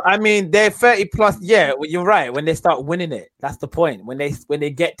no, but I mean they're 30 plus. Yeah, you're right. When they start winning it, that's the point. When they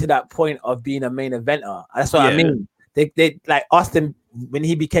get to that point of being a main eventer, that's what I mean. They like Austin when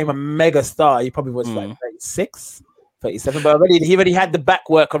he became a mega star. He probably was like 36, 37, but he already had the back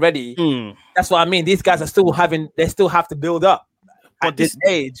work already. That's what I mean. These guys are they still have to build up at this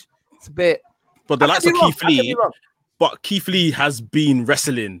age. It's a bit. But the likes of Keith Lee, but Keith Lee has been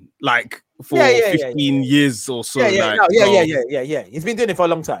wrestling like for 15 years or so. Yeah. He's been doing it for a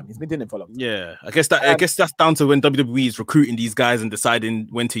long time. Yeah, I guess that's down to when WWE is recruiting these guys and deciding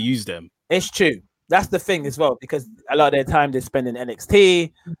when to use them. It's true. That's the thing as well, because a lot of their time they spend in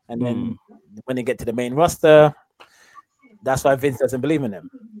NXT, and then when they get to the main roster, that's why Vince doesn't believe in them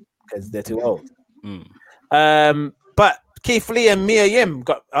because they're too old. But Keith Lee and Mia Yim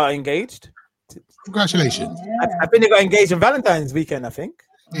are engaged. Congratulations. I think they got engaged on Valentine's weekend, I think.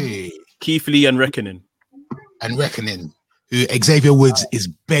 Hey. Keith Lee and Reckoning. Who Xavier Woods is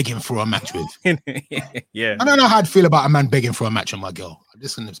begging for a match with. Yeah. I don't know how I'd feel about a man begging for a match on my girl. I'm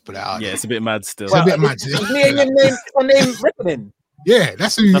just going to put it out. Yeah, it's a bit mad still. It's a bit mad. Mia Yim name Reckoning. Yeah,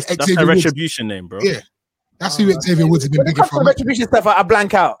 that's her Retribution name, bro. Yeah. That's who Xavier Woods has been begging for. Retribution stuff, I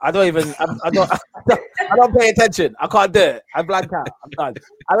blank out. I don't pay attention. I can't do it. I blank out. I'm done.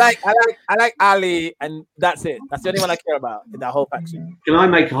 I like Ali, and that's it. That's the only one I care about in that whole faction. Can I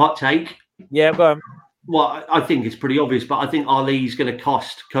make a hot take? Yeah, go on. Well, I think it's pretty obvious, but I think Ali's going to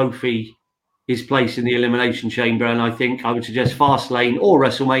cost Kofi his place in the Elimination Chamber, and I think I would suggest Fastlane or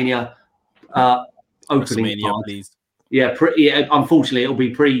WrestleMania opening card. Please. Yeah, unfortunately, it'll be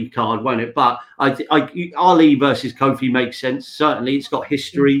pre-card, won't it? But Ali versus Kofi makes sense. Certainly, it's got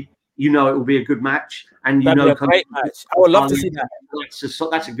history. You know it will be a good match. And That'd be a great match. I would love to see that.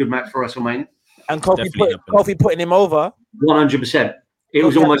 That's a good match for WrestleMania. And Kofi putting him over. 100%. It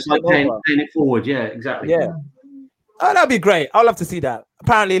was almost like paying it forward. Yeah, exactly. Yeah. Oh, that'd be great. I'd love to see that.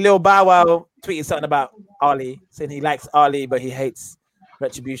 Apparently, Lil Bow Wow tweeted something about Ali, saying he likes Ali, but he hates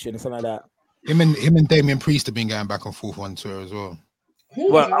Retribution or something like that. Him and Damian Priest have been going back and forth on Twitter as well.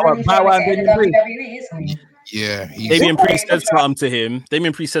 Bow Wow and Damian Priest. Yeah, Damian Priest said something to him.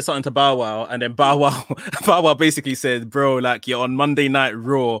 Damian Priest said something to Bow Wow, and then Bow Wow basically said, "Bro, like you're on Monday Night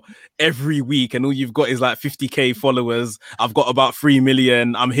Raw every week, and all you've got is like 50K followers. I've got about 3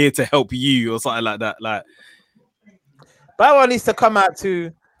 million. I'm here to help you," or something like that. Like Bow Wow needs to come out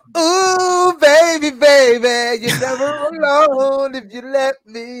to Ooh, baby, baby, you're never alone if you let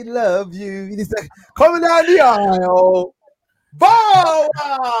me love you. He's like, coming down the aisle. Bow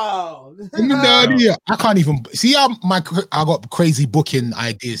wow! I can't even see. I got crazy booking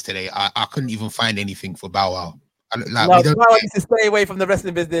ideas today. I couldn't even find anything for Bow Wow. Bow Wow needs to stay away from the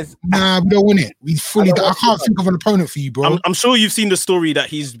wrestling business. Nah, we don't win it. I can't think of an opponent for you, bro. I'm sure you've seen the story that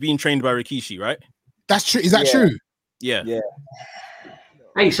he's being trained by Rikishi, right? That's true. Is that true? Yeah.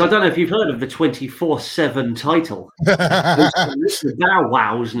 Hey, so I don't know if you've heard of the 24/7 title. It's Bow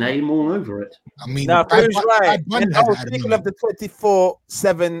Wow's name all over it. I mean, now, Blue's right. Speaking of the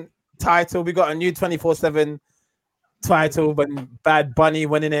 24/7 title, we got a new 24/7 title, but Bad Bunny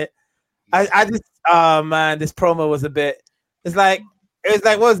winning it. I just, oh man, this promo was a bit. It was like,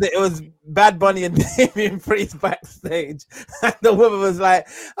 what was it? It was Bad Bunny and Damian Priest backstage, and the woman was like,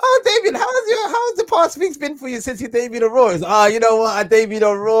 "Oh, David, how's the past weeks been for you since you debuted on Raw?" It's, "Oh, you know what? I debuted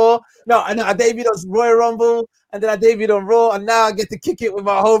on Raw. No, I debuted on Royal Rumble, and then I debuted on Raw, and now I get to kick it with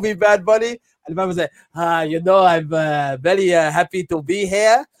my homie Bad Bunny." And the man was like, "You know, I'm very happy to be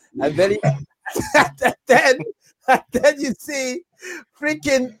here. I'm very." and then you see,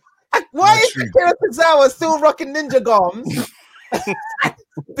 freaking, why is Akira Tozawa still rocking ninja garms? And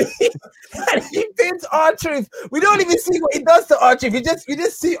he pins R-Truth. We don't even see what he does to R-Truth. We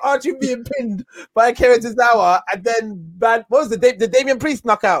just see R-Truth being pinned by Akira Tozawa, and then what was the Damian Priest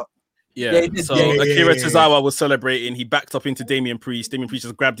knockout? Yeah, Akira Tozawa was celebrating. He backed up into Damian Priest. Damian Priest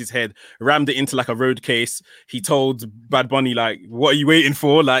just grabbed his head, rammed it into like a road case. He told Bad Bunny, like, "What are you waiting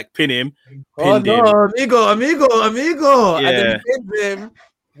for? Like, pin him." Pinned him. Amigo. Yeah. And then he pins him,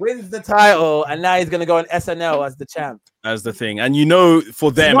 wins the title, and now he's gonna go on SNL as the champ. As the thing, and you know,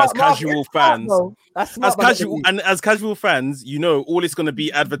 for them as casual fans, as casual fans, you know, all it's going to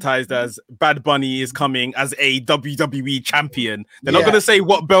be advertised as Bad Bunny is coming as a WWE champion. They're not going to say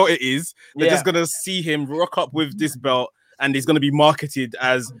what belt it is. They're just going to see him rock up with this belt, and he's going to be marketed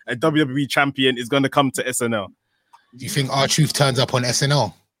as a WWE champion. Is going to come to SNL. Do you think R-Truth turns up on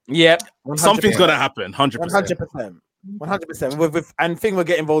SNL? Yep, something's going to happen. 100%. 100%. And Thing will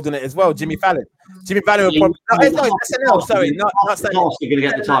get involved in it as well. Jimmy Fallon will probably SNL. Sorry, not Saturday. You're gonna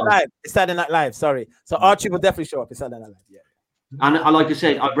get the title. It's Saturday Night Live. Sorry, so Archie will definitely show up. It's Saturday Night Live. Yeah. And I like I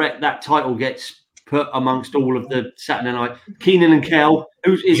said, I bet that title gets put amongst all of the Saturday Night. Keenan and Kel.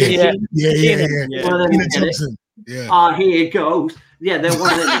 Who's is it? Yeah. One of them get it. Yeah. Here it goes. Yeah, they're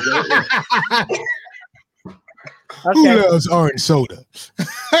one of them. Who loves orange soda?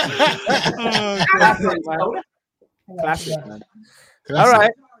 Classic, man. All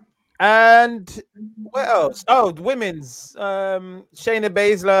right. And what else? Oh, the women's. Shayna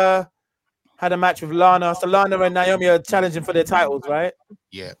Baszler had a match with Lana. So Lana and Naomi are challenging for their titles, right?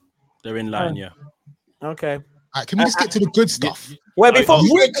 Yeah. They're in line, Okay. All right, can we just get to the good stuff? Wait, before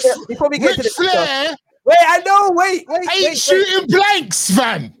we get to the stuff. Wait, I know. Wait. Ain't shooting blanks,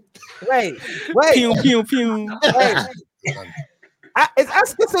 fam. Wait. Pew, pew, pew. Wait. Is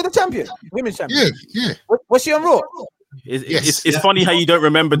Asuka still the champion? Women's champion? Yeah. Was she on Raw? It's funny how you don't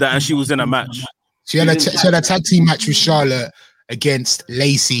remember that, and she was in a match. She had a tag team match with Charlotte against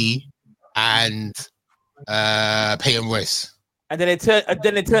Lacey and Peyton Royce. And then it turned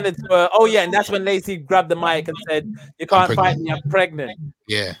into and that's when Lacey grabbed the mic and said, "You can't fight me, I'm pregnant."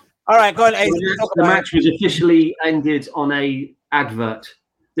 Yeah. All right, go on, Ace. The match was officially ended on a advert.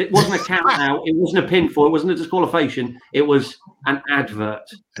 It wasn't a count out. It wasn't a pinfall. It wasn't a disqualification. It was an advert.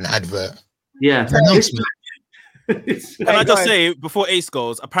 An advert. Yeah. Can I just say, before Ace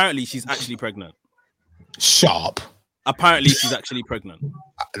goes, apparently she's actually pregnant. Sharp. Apparently she's actually pregnant.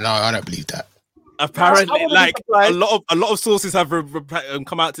 No, I don't believe that. Apparently, like a lot of sources have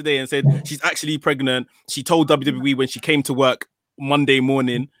come out today and said she's actually pregnant. She told WWE when she came to work Monday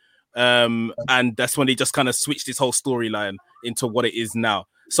morning, and that's when they just kind of switched this whole storyline into what it is now.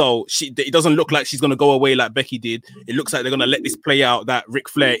 So it doesn't look like she's going to go away like Becky did. It looks like they're going to let this play out, that Ric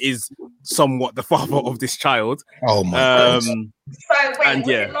Flair is somewhat the father of this child. Oh, my God. So was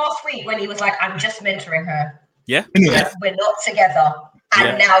it last week when he was like, "I'm just mentoring her. Yeah. We're not together.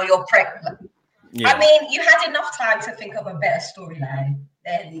 And now you're pregnant." Yeah. I mean, you had enough time to think of a better storyline.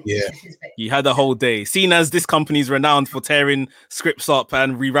 You had a whole day. Seen as this company's renowned for tearing scripts up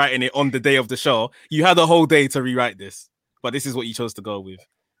and rewriting it on the day of the show, you had a whole day to rewrite this. But this is what you chose to go with.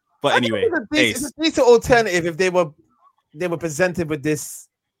 But anyway, it's a decent alternative if they were presented with this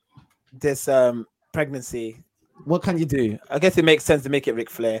pregnancy. What can you do? I guess it makes sense to make it Ric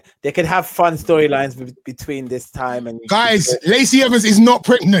Flair. They could have fun storylines between this time and guys. Lacey Evans is not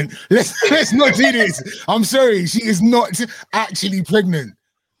pregnant. Let's not do this. I'm sorry, she is not actually pregnant.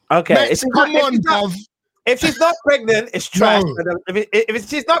 Okay, come on, bruv. If she's not pregnant, it's trash. No. If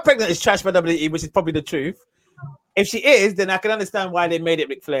she's not pregnant, it's trash for WWE, which is probably the truth. If she is, then I can understand why they made it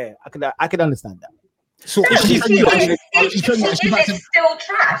Ric Flair. I can understand that. So No, if she's pregnant, it's still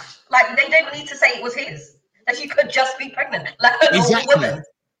trash. Like they don't need to say it was his. That she could just be pregnant, like a normal Exactly. woman.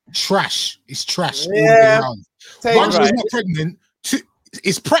 trash. It's trash all Yeah. the way around. Say Once it right. she's not pregnant,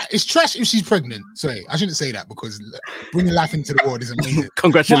 it's trash if she's pregnant. Sorry, I shouldn't say that because bringing life into the world is amazing.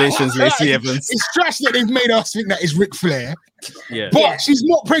 Congratulations, Lacey Evans. It's trash that they've made us think that it's Ric Flair, Yeah. but she's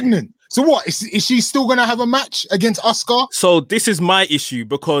not pregnant. So what? Is she still gonna have a match against Asuka? So this is my issue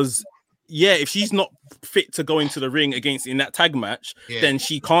because if she's not fit to go into the ring in that tag match, then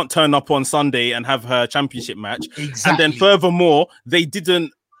she can't turn up on Sunday and have her championship match. Exactly. And then furthermore, they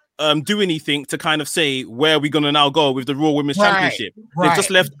didn't do anything to kind of say where we're gonna now go with the Raw Women's Championship. They've just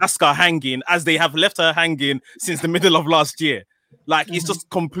left Asuka hanging as they have left her hanging since the middle of last year. Like it's just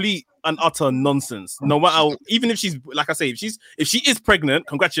complete and utter nonsense. No matter, even if she's, like I say, if she is pregnant,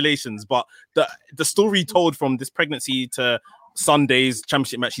 congratulations. But the story told from this pregnancy to Sunday's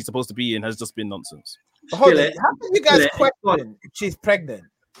championship match she's supposed to be in has just been nonsense. Hold on, how can you guys question if she's pregnant?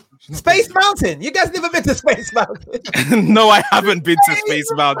 Space Mountain. You guys never been to Space Mountain? No, I haven't been to Space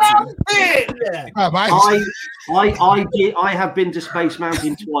Mountain. I have been to Space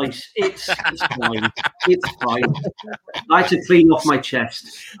Mountain twice. It's fine. It's fine. I had to clean off my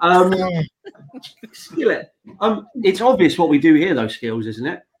chest. Skillet. It's obvious what we do here, though, Skills, isn't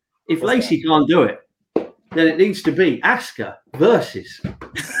it? If Lacey can't do it, then it needs to be Asuka versus.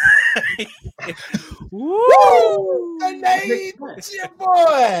 Woo! It's your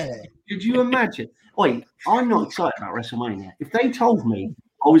boy. Could you imagine? Wait, I'm not excited about WrestleMania. If they told me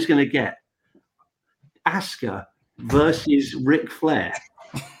I was going to get Asuka versus Ric Flair,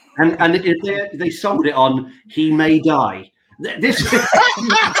 and if they sold it on He May Die, this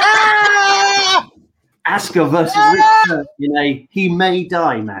Asuka versus Ric Flair in a He May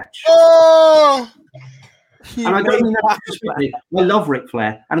Die match. Oh, And I don't mean that disrespectfully. I love Ric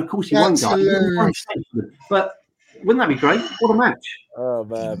Flair, and of course he won't die. But wouldn't that be great? What a match! Oh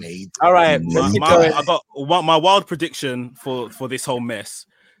man! All right, I got my wild prediction for this whole mess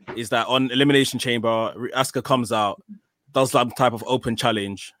is that on Elimination Chamber, Asuka comes out, does some type of open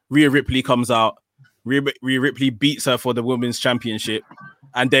challenge. Rhea Ripley comes out. Rhea Ripley beats her for the Women's Championship,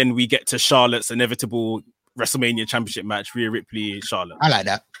 and then we get to Charlotte's inevitable WrestleMania Championship match. Rhea Ripley, Charlotte. I like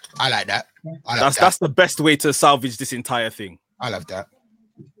that. That's the best way to salvage this entire thing. I love that.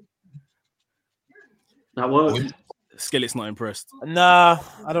 That worked. Skillet's not impressed. Nah,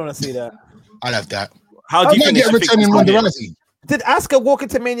 I don't want to see that. I love that. How do you think get a return in Ronda Rousey? Did Asuka walk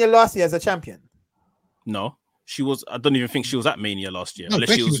into Mania last year as a champion? No, she was. I don't even think she was at Mania last year. No, unless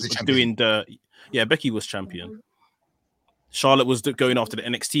Becky she was was the doing the. Yeah, Becky was champion. Charlotte was going after the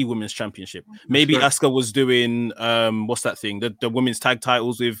NXT Women's Championship. Maybe Asuka was doing what's that thing? The women's tag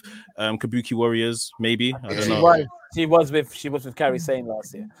titles with Kabuki Warriors. Maybe I don't know. She was with Kairi Sane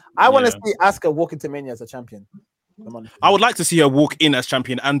last year. I want to see Asuka walk into Mania as a champion. I would like to see her walk in as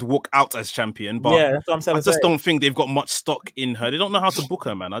champion and walk out as champion, but that's what I'm saying. I just don't think they've got much stock in her. They don't know how to book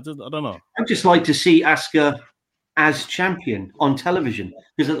her, man. I don't know. I'd just like to see Asuka as champion on television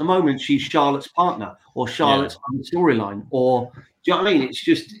because at the moment she's Charlotte's partner or Charlotte's on the storyline, or do you know what I mean? It's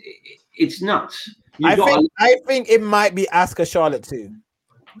just it's nuts. I think it might be Asuka Charlotte too.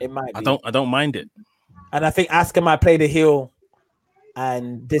 It might be. I don't mind it. And I think Asuka might play the heel,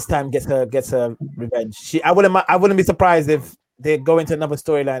 and this time gets her revenge. I wouldn't be surprised if they go into another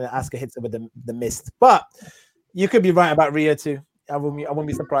storyline and Asuka hits her with the mist. But you could be right about Rhea too. I wouldn't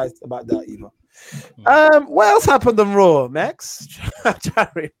be surprised about that either. What else happened on Raw, Max? I'm trying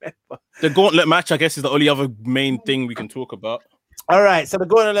to remember. The gauntlet match, I guess, is the only other main thing we can talk about. All right, so the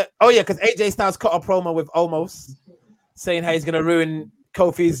gauntlet. Oh yeah, because AJ Styles cut a promo with Omos, saying how he's gonna ruin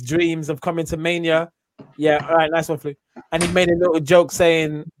Kofi's dreams of coming to Mania. Yeah, all right, nice one, Flu. And he made a little joke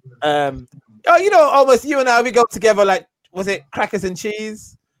saying, almost you and I, we go together like, was it crackers and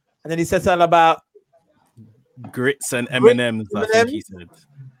cheese? And then he said something about grits and M&Ms, I think he said.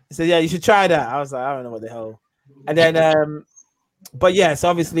 He said, yeah, you should try that. I was like, I don't know what the hell. And then, but yeah, so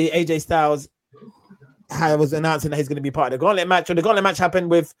obviously AJ Styles was announcing that he's going to be part of the gauntlet match. So the gauntlet match happened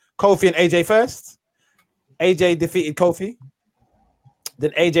with Kofi and AJ first. AJ defeated Kofi.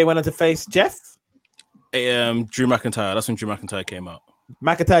 Then AJ went on to face Jeff. Drew McIntyre. That's when Drew McIntyre came out.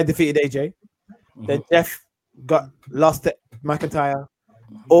 McIntyre defeated AJ. Then Jeff lost to McIntyre.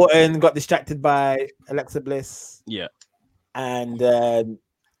 Orton got distracted by Alexa Bliss. Yeah. And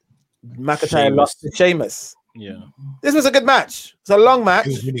McIntyre lost to Sheamus. Yeah. This was a good match. It's a long match.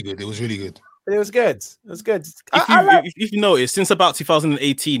 It was really good. It was good. It was good. If you notice, since about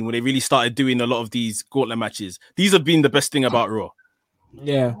 2018, when they really started doing a lot of these gauntlet matches, these have been the best thing about Raw.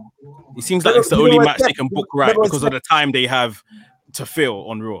 Yeah. It seems like it's the only match they can book right because of the time they have to fill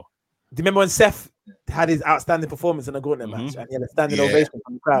on Raw. Do you remember when Seth had his outstanding performance in the gauntlet match and he had a standing ovation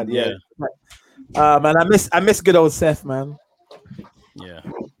from the crowd? Yeah. Man, I miss good old Seth, man. Yeah.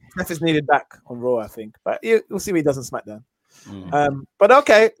 Seth is needed back on Raw, I think. But we'll see what he does on SmackDown. But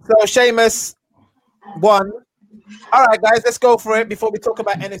okay, so Sheamus won. All right, guys, let's go for it before we talk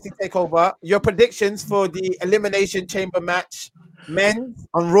about NXT TakeOver. Your predictions for the Elimination Chamber match, men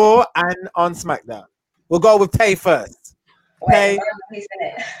on Raw and on SmackDown. We'll go with Tay first. Tay.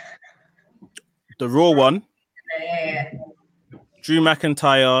 The Raw one. Yeah. Drew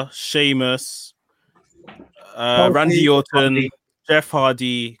McIntyre, Sheamus, Randy Orton, Jeff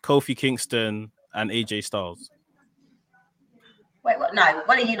Hardy, Kofi Kingston, and AJ Styles. Wait, what? No,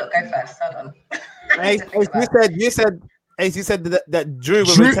 why don't you not go first? Hold on. You said that Drew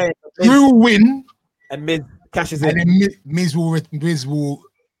will retain. Drew will win, and Miz cashes in. And then Miz will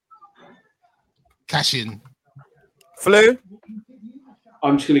cash in. Flu.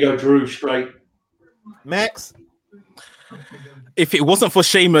 I'm just gonna go Drew straight. Max. If it wasn't for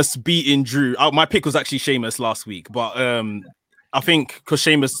Sheamus beating Drew, my pick was actually Sheamus last week, but I think because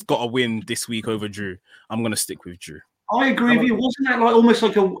Sheamus got a win this week over Drew, I'm gonna stick with Drew. I agree with you. Wasn't that like almost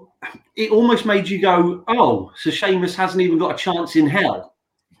like it almost made you go, oh, so Sheamus hasn't even got a chance in hell.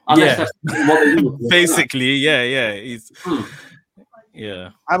 Unless that's what they do. Basically, yeah. He's I'm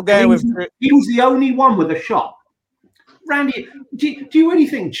going with he was the only one with a shot. Randy, do you really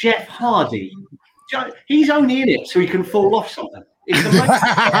think Jeff Hardy? He's only in it so he can fall off something.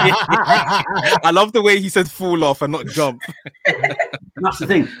 I love the way he said fall off and not jump. That's the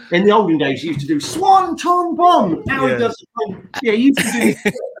thing. In the olden days, he used to do Swanton Bomb. Now he does. He used to do.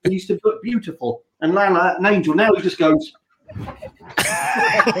 He used to put beautiful and land like an angel. Now he just goes.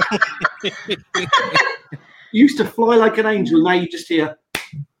 He used to fly like an angel. Now you just hear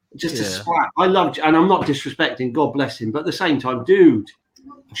a splat. I love, and I'm not disrespecting. God bless him, but at the same time, dude,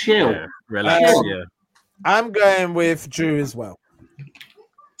 chill, relax. I'm going with Drew as well.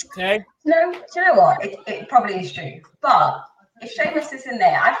 Okay. No, do you know what? It probably is true. But if Sheamus is in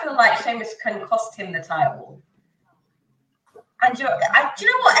there, I feel like Sheamus can cost him the title. And do you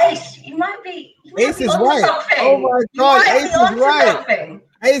know what, Ace? You might be. Ace is right. Something. Oh my God, Ace is right.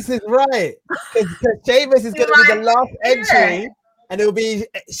 Ace is right. Because Sheamus is going to be the last entry, and it will be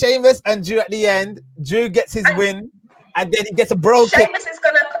Sheamus and Drew at the end. Drew gets his win, and then he gets a bro kick. Sheamus is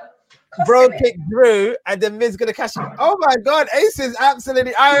going to. Bro kick Drew, and then Miz gonna cash in. Oh my God, Ace is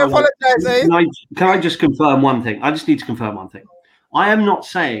absolutely. I apologize, Ace. Can I just confirm one thing? I just need to confirm one thing. I am not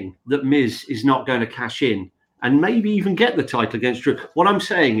saying that Miz is not going to cash in and maybe even get the title against Drew. What I'm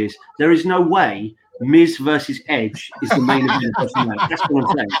saying is there is no way Miz versus Edge is the main event of the night. That's what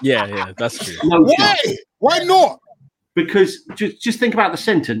I'm saying. Yeah, that's true. No Why? Why not? Because just think about the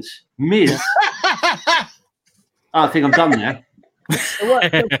sentence, Miz. I think I'm done there. What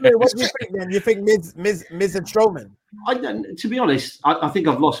do you think then? You think Miz and Strowman? To be honest, I think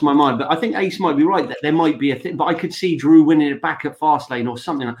I've lost my mind, but I think Ace might be right that there might be a thing. But I could see Drew winning it back at Fastlane or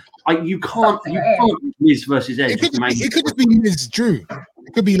something. You can't Miz versus Edge. It could just be Miz Drew.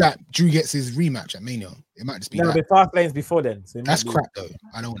 It could be like Drew gets his rematch at Mania. It might just be. No, but Fastlane's before then. So that's crap though.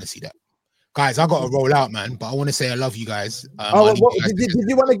 I don't want to see that. Guys, I got to roll out, man. But I want to say I love you guys. Did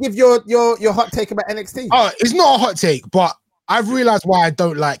you want to give your hot take about NXT? Oh, it's not a hot take, but I've realized why I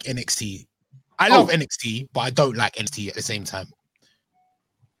don't like NXT. I love NXT, but I don't like NXT at the same time.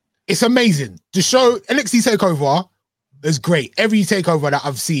 It's amazing. The show NXT TakeOver is great. Every takeover that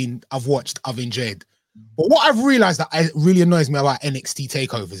I've seen, I've watched, I've enjoyed. But what I've realized that really annoys me about NXT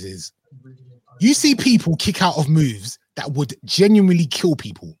takeovers is you see people kick out of moves that would genuinely kill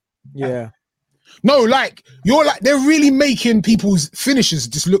people. Yeah. No, like they're really making people's finishes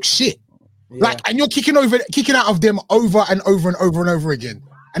just look shit. Yeah. Like, and you're kicking out of them over and over and over and over again,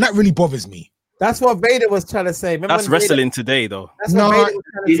 and that really bothers me. That's what Vader was trying to say. Remember that's wrestling today, though. That's what Vader was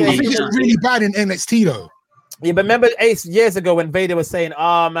trying to say. I think it's really bad in NXT, though. Yeah, but remember Ace years ago when Vader was saying,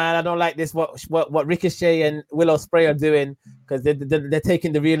 "Oh man, I don't like this. What Ricochet and Will Ospreay are doing because they're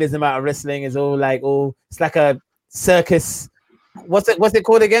taking the realism out of wrestling. It's all like it's like a circus. What's it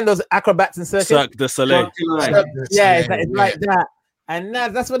called again? Those acrobats and circus. Cirque du Soleil. Yeah, it's like that." And now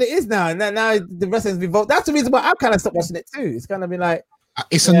that's what it is now. And now the wrestling's revolt. That's the reason why I've kind of stopped watching it too. It's gonna be like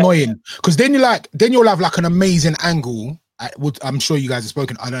it's annoying because then you'll have like an amazing angle. I'm sure you guys have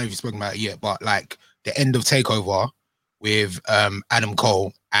spoken. I don't know if you've spoken about it yet, but like the end of TakeOver with Adam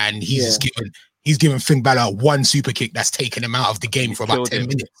Cole, and he's giving Finn Balor one super kick that's taken him out of the game for about 10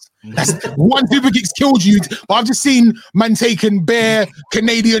 minutes. That's one super kick's killed you. But I've just seen man taking bare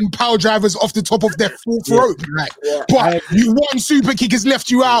Canadian power drivers off the top of their fourth rope. Like, but one super kick has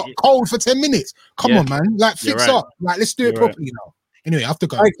left you out cold for 10 minutes. Come on, man. Like, fix up. Like, let's do it properly now. Anyway, I have to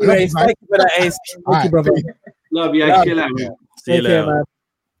go. Thank you, Ace. Thank you for that, Ace. Thank you, brother. Love you, Ace. See you later. See you later. Man.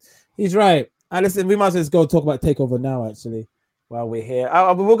 He's right. And listen, we might as well just go talk about TakeOver now, actually, while we're here.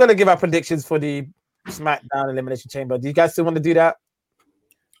 We're going to give our predictions for the SmackDown Elimination Chamber. Do you guys still want to do that?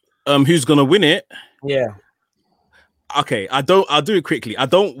 Who's going to win it? Yeah. Okay, I'll do it quickly. I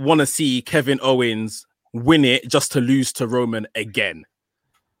don't want to see Kevin Owens win it just to lose to Roman again.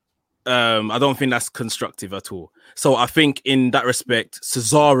 I don't think that's constructive at all. So I think in that respect,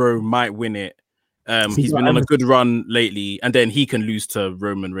 Cesaro might win it. He's been on a good run lately, and then he can lose to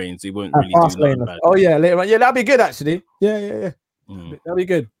Roman Reigns. He won't really do nothing bad. Oh yeah, later on. Yeah, that'd be good actually. Yeah. That'd be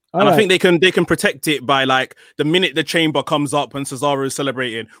good. And I think they can protect it by, like, the minute the chamber comes up and Cesaro is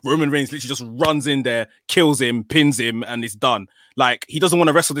celebrating, Roman Reigns literally just runs in there, kills him, pins him, and it's done. Like, he doesn't want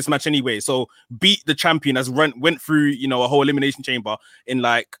to wrestle this match anyway. So beat the champion as went through, you know, a whole elimination chamber in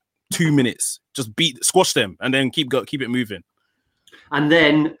like 2 minutes. Just squash them, and then keep it moving. And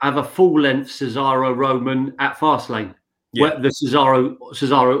then have a full-length Cesaro Roman at Fastlane, where the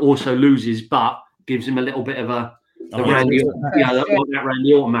Cesaro also loses, but gives him a little bit of a Randy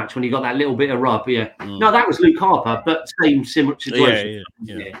Orton match when he got that little bit of rub. No, that was Luke Harper, but similar situation.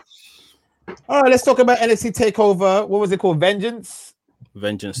 Yeah. All right, let's talk about NXT TakeOver. What was it called? Vengeance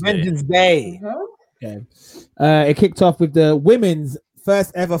Day. Okay. It kicked off with the women's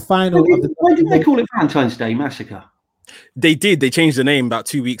first ever final. Why did they call it Valentine's Day Massacre? They did. They changed the name about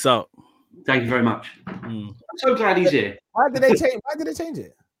 2 weeks out. Thank you very much. I'm so glad he's here. Why did they change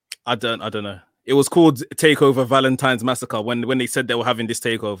it? I don't know. It was called TakeOver Valentine's Massacre when they said they were having this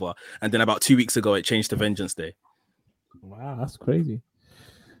takeover, and then about 2 weeks ago it changed to Vengeance Day. Wow, that's crazy.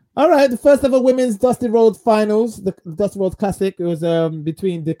 All right, the first ever women's Dusty Rhodes finals, the Dusty Rhodes Classic. It was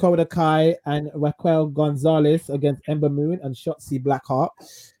between Dakota Kai and Raquel Gonzalez against Ember Moon and Shotzi Blackheart.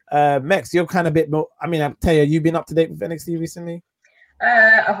 Mex, you're kind of a bit more. I mean, I tell you, you've been up to date with NXT recently.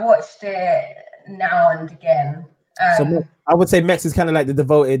 I've watched it now and again. So I would say Mex is kind of like the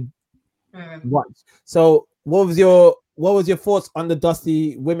devoted one. So what was your thoughts on the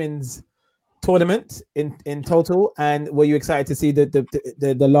Dusty women's tournament in total, and were you excited to see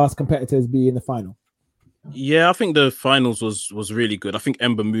the last competitors be in the final? Yeah, I think the finals was really good. I think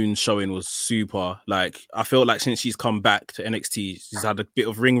Ember Moon's showing was super. Like, I felt like since she's come back to NXT, she's had a bit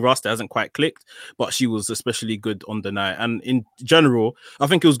of ring rust that hasn't quite clicked, but she was especially good on the night. And in general, I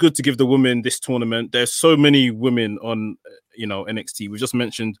think it was good to give the women this tournament. There's so many women on, NXT. We just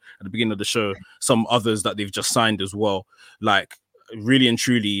mentioned at the beginning of the show some others that they've just signed as well. Like, really and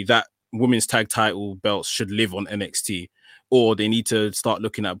truly, that women's tag title belts should live on NXT, or they need to start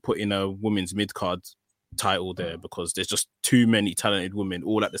looking at putting a women's mid-card title there, because there's just too many talented women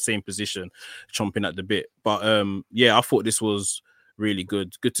all at the same position chomping at the bit. But I thought this was really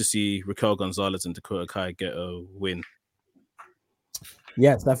good to see Raquel Gonzalez and Dakota Kai get a win.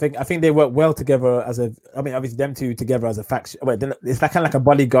 Yes, I think they work well together obviously them two together as a faction. It's like kind of like a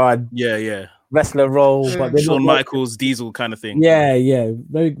bodyguard wrestler role, but Shawn Michaels Diesel kind of thing. Yeah,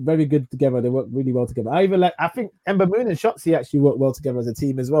 very, very good together. They work really well together. I think Ember Moon and Shotzi actually work well together as a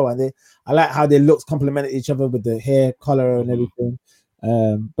team as well, and I like how their looks complemented each other with the hair color and everything.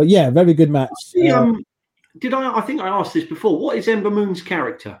 But yeah, very good match. I think I asked this before. What is Ember Moon's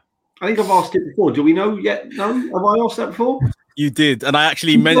character? I think I've asked it before. Do we know yet? No, have I asked that before? You did, and I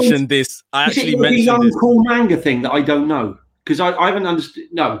actually mentioned this. Is it the young cool manga thing that I don't know? Because I haven't understood.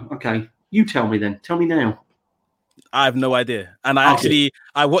 No, okay. You tell me then. Tell me now. I have no idea. And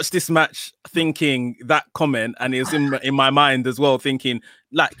I watched this match thinking that comment, and it was in my mind as well, thinking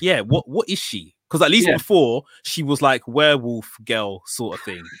like, what is she? Because at least before she was like werewolf girl sort of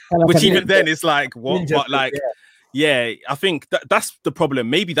thing, which even then it's like what? But like, I think that's the problem.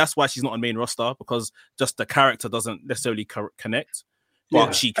 Maybe that's why she's not on main roster, because just the character doesn't necessarily connect,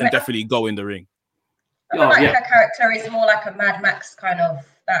 but she can definitely go in the ring. I feel like her character is more like a Mad Max kind of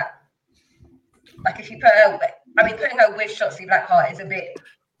that. Like if you put her, putting her with Shotzi Blackheart is a bit,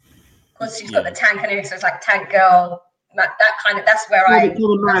 because she's got the tank and everything, so it's like tank girl, that kind of. That's where I see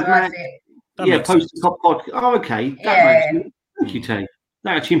it. Post-top podcast. Oh, okay. That makes sense. Thank you, Tay.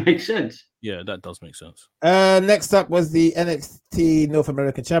 That actually makes sense. Yeah, that does make sense. Next up was the NXT North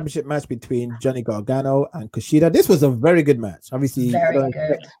American Championship match between Johnny Gargano and Kushida. This was a very good match. Obviously,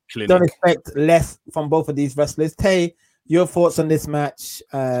 don't expect less from both of these wrestlers. Tay, your thoughts on this match?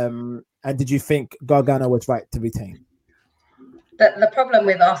 And did you think Gargano was right to retain? The problem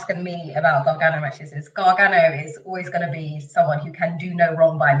with asking me about Gargano matches is Gargano is always going to be someone who can do no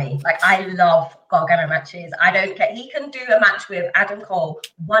wrong by me. Like, I love Gargano matches. I don't care. He can do a match with Adam Cole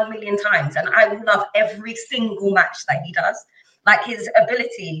 1 million times, and I will love every single match that he does. Like, his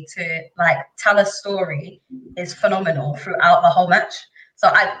ability to like tell a story is phenomenal throughout the whole match. So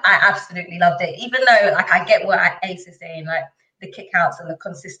I absolutely loved it. Even though like I get what Ace is saying, like the kickouts and the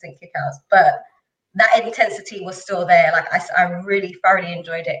consistent kickouts, but that intensity was still there. Like I really thoroughly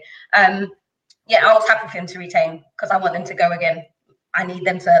enjoyed it. Yeah, I was happy for him to retain because I want them to go again. I need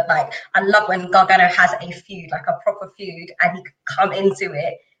them to like. I love when Gargano has a feud, like a proper feud, and he can come into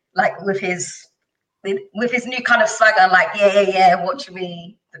it like with his new kind of swagger. Like yeah, watch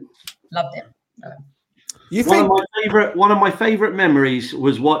me. Loved it. One of my favorite memories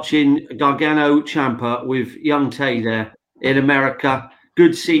was watching Gargano Ciampa with young Tay there in America.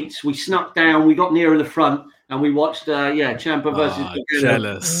 Good seats. We snuck down. We got nearer the front, and we watched. Ciampa versus Gargano.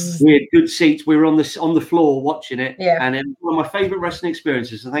 Jealous. We had good seats. We were on the floor watching it. Yeah. And it was one of my favorite wrestling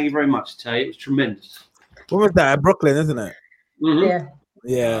experiences. So thank you very much, Tay. It was tremendous. What was that? Brooklyn, isn't it? Mm-hmm.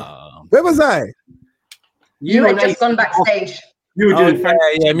 Yeah. Where was I? You had just gone backstage. You were doing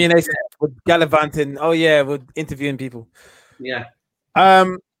yeah. Me and Ace were gallivanting. Oh yeah, we're interviewing people. Yeah.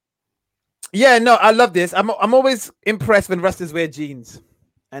 Yeah, no, I love this. I'm always impressed when wrestlers wear jeans.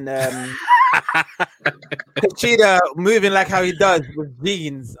 And Kushida moving like how he does with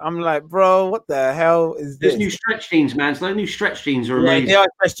jeans. I'm like, bro, what the hell is this? There's new stretch jeans, man. Those new stretch jeans are amazing. They are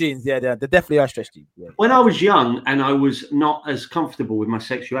stretch jeans. Yeah, they definitely are stretch jeans. Yeah. When I was young and I was not as comfortable with my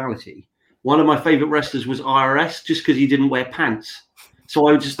sexuality, one of my favorite wrestlers was IRS just because he didn't wear pants. So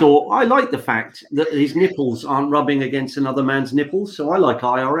I just thought, I like the fact that his nipples aren't rubbing against another man's nipples. So I like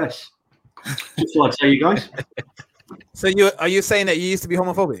IRS. Just thought I'd tell you guys. So are you saying that you used to be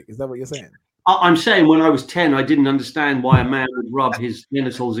homophobic? Is that what you're saying? I'm saying when I was 10, I didn't understand why a man would rub his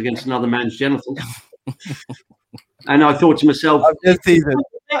genitals against another man's genitals. And I thought to myself,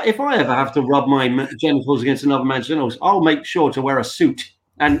 if I ever have to rub my genitals against another man's genitals, I'll make sure to wear a suit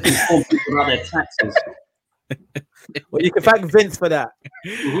and inform people about their taxes. Well, you can thank Vince for that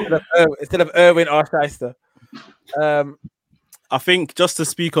instead of Erwin Arsheister. I think just to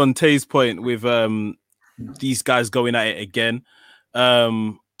speak on Tay's point with these guys going at it again,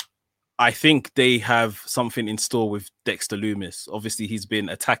 I think they have something in store with Dexter Lumis. Obviously, he's been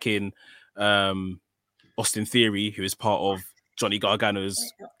attacking Austin Theory, who is part of Johnny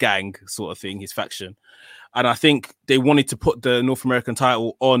Gargano's gang sort of thing, his faction. And I think they wanted to put the North American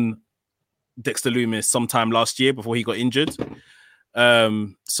title on Dexter Lumis sometime last year before he got injured.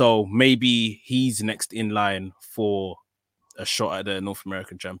 So maybe he's next in line for a shot at the North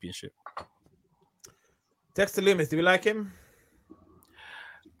American Championship. Dexter Lumis, do we like him?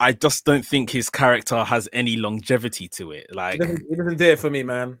 I just don't think his character has any longevity to it. Like he doesn't do it for me,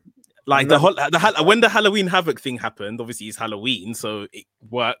 man. Like when the Halloween Havoc thing happened, obviously it's Halloween, so it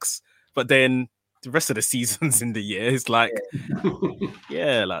works. But then the rest of the seasons in the year is like,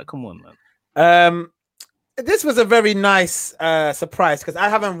 yeah, like come on, man. This was a very nice surprise because I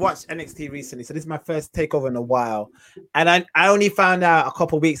haven't watched NXT recently, so this is my first takeover in a while, and I only found out a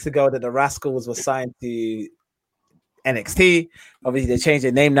couple of weeks ago that the Rascals were signed to NXT. Obviously, they changed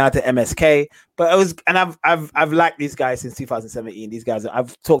their name now to MSK, but it was, and I've liked these guys since 2017. These guys,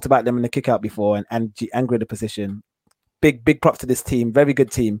 I've talked about them in the kickout before, and angry the position. Big props to this team, very good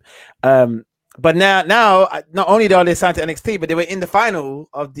team. But now, not only are they signed to NXT, but they were in the final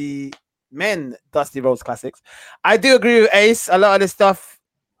of the Men Dusty Rhodes Classics. I do agree with Ace. A lot of this stuff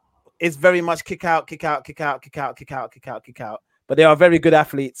is very much kick out. But they are very good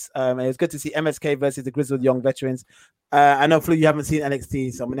athletes. And it's good to see MSK versus the Grizzled Young Veterans. I know, Flu, you haven't seen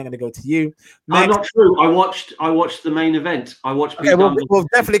NXT, so I'm not going to go to you. I'm not true. I watched the main event. Okay, we'll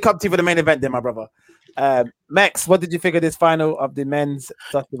definitely come to you for the main event then, my brother. Max, what did you think of this final of the men's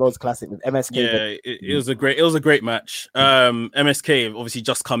Dusty Rhodes Classic with MSK? Yeah, it was a great match. MSK have obviously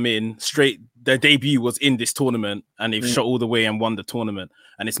just come in straight. Their debut was in this tournament, and they've shot all the way and won the tournament.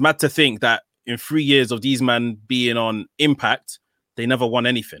 And it's mad to think that in 3 years of these men being on Impact, they never won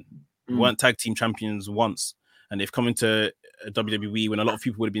anything. They weren't tag team champions once, and they've come into WWE when a lot of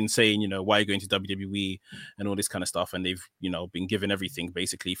people would have been saying, why are you going to WWE and all this kind of stuff, and they've been given everything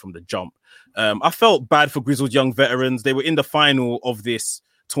basically from the jump. I felt bad for Grizzled Young Veterans. They were in the final of this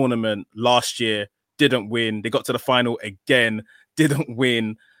tournament last year, didn't win. They got to the final again, didn't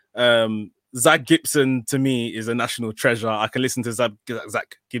win. Zach Gibson to me is a national treasure. I can listen to Zach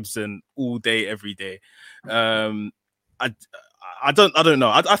Gibson all day, every day. I don't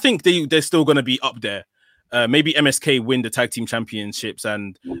know. I think they're still going to be up there. maybe MSK win the tag team championships,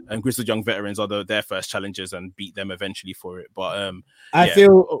 and Grizzled Young Veterans are their first challengers and beat them eventually for it. But I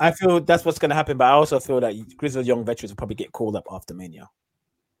feel that's what's going to happen. But I also feel that Grizzled Young Veterans will probably get called up after Mania.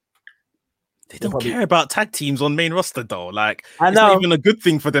 They don't care about tag teams on main roster though. Like, I it's know. not even a good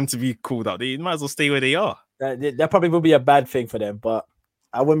thing for them to be called up. They might as well stay where they are. That probably will be a bad thing for them, but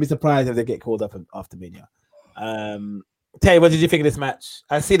I wouldn't be surprised if they get called up after Mania. Tay, what did you think of this match?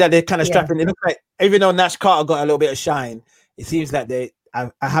 I see that they're kind of strapping. It looks like even though Nash Carter got a little bit of shine, it seems like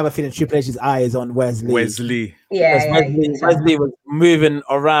I have a feeling Triple H's eye is on Wesley. Wesley was moving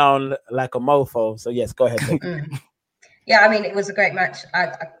around like a mofo. So yes, go ahead. Yeah, I mean, it was a great match.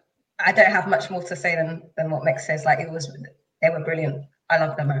 I don't have much more to say than what Mick says. Like, they were brilliant. I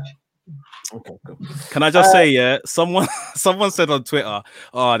love the match. Okay, cool. Can I just say, someone said on Twitter,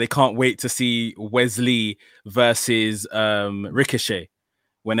 they can't wait to see Wesley versus Ricochet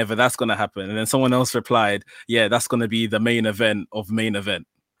whenever that's going to happen. And then someone else replied, yeah, that's going to be the main event of main event.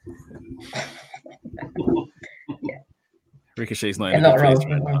 Ricochet's not in a good place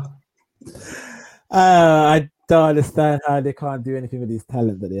right now. I don't understand how they can't do anything with this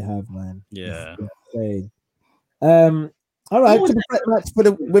talent that they have, man. Yeah. All right, to the match for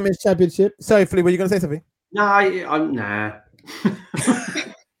the women's championship. Sorry, Flea, were you going to say something? No, I'm nah.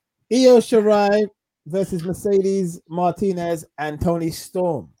 Io Shirai versus Mercedes Martinez and Toni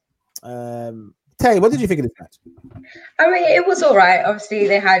Storm. Tay, what did you think of this match? I mean, it was all right. Obviously,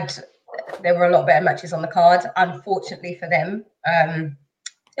 there were a lot better matches on the card. Unfortunately for them,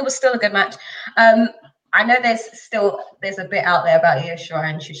 it was still a good match. I know there's a bit out there about Io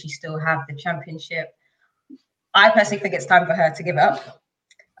Shirai and should she still have the championship. I personally think it's time for her to give up.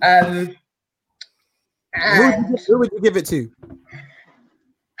 Who would you give it to?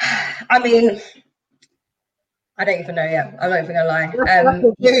 I mean, I don't even know yet. I'm not even gonna lie.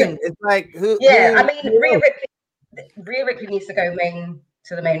 It's like I mean, Rhea Ripley needs to go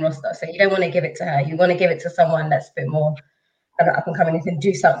to the main roster. So you don't want to give it to her. You want to give it to someone that's a bit more up and coming and can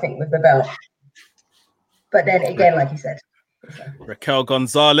do something with the belt. But then again, like you said, Raquel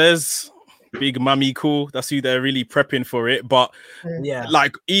Gonzalez. Big Mummy cool. That's who they're really prepping for it. But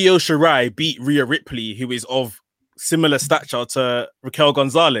like Io Shirai beat Rhea Ripley, who is of similar stature to Raquel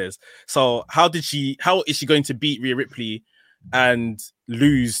Gonzalez. So how is she going to beat Rhea Ripley and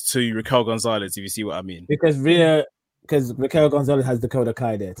lose to Raquel Gonzalez, if you see what I mean? Because Raquel Gonzalez has Dakota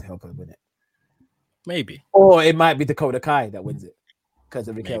Kai there to help her win it. Maybe. Or it might be Dakota Kai that wins it. Because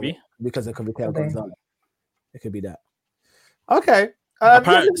of Raquel Gonzalez. It could be that. Okay.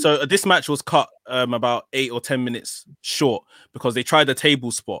 So this match was cut about 8 or 10 minutes short because they tried a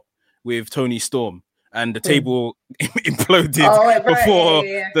table spot with Toni Storm and the table imploded before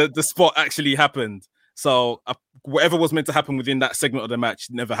the spot actually happened. So whatever was meant to happen within that segment of the match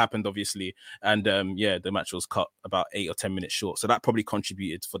never happened, obviously. And the match was cut about 8 or 10 minutes short. So that probably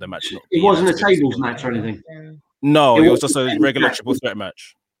contributed for the match. It wasn't a tables match or anything. No, it was just a regular triple threat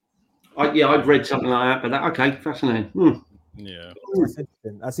match. I'd read something like that, but okay, fascinating. Yeah,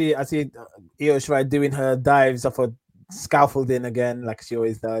 I see Io Shirai doing her dives off of scaffolding again, like she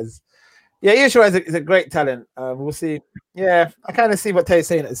always does. Yeah, Io Shirai is a great talent. We'll see. Yeah, I kind of see what Tay's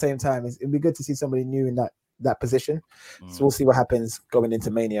saying at the same time. It'd be good to see somebody new in that position. So we'll see what happens going into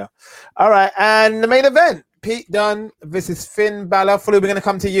Mania. All right, and the main event: Pete Dunne versus Finn Balor. Fully, we're going to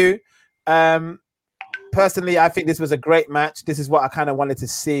come to you. Personally, I think this was a great match. This is what I kind of wanted to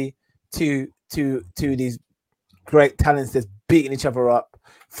see to these great talents that's beating each other up.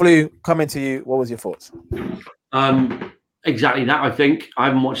 Flu, coming to you. What was your thoughts? Exactly that. I think I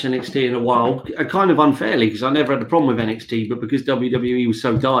haven't watched NXT in a while, kind of unfairly because I never had a problem with NXT, but because WWE was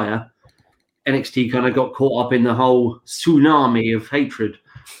so dire, NXT kind of got caught up in the whole tsunami of hatred,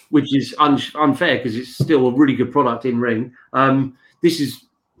 which is unfair because it's still a really good product in ring. I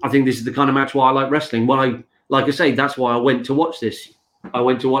think this is the kind of match why I like wrestling. Like I say, that's why I went to watch this. I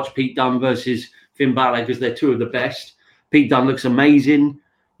went to watch Pete Dunne versus Finn Balor because they're two of the best. Pete Dunne looks amazing.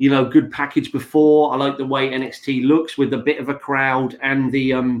 You know, good package before. I like the way NXT looks with a bit of a crowd and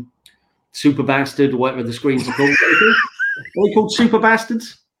the Super Bastard, whatever the screens are called. Are they called Super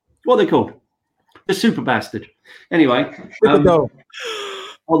Bastards? What are they called? The Super Bastard. Anyway. The Superdome.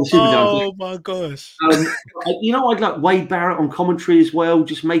 Oh my gosh. I'd like Wade Barrett on commentary as well,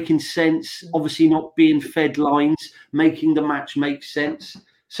 just making sense. Obviously not being fed lines, making the match make sense.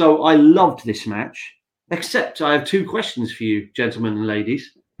 So I loved this match, except I have two questions for you, gentlemen and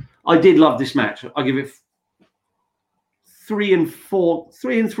ladies. I did love this match. I give it 3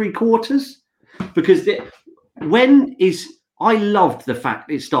 3/4 because I loved the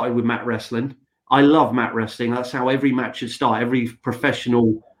fact it started with mat wrestling. I love mat wrestling. That's how every match should start. Every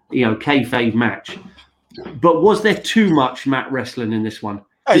professional, kayfabe match. But was there too much mat wrestling in this one?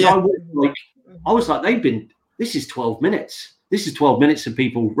 Oh, Because yeah. I was like, this is 12 minutes. This is 12 minutes of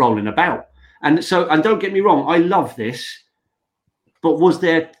people rolling about. And don't get me wrong, I love this. But was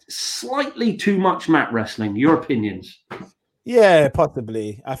there slightly too much mat wrestling? Your opinions? Yeah,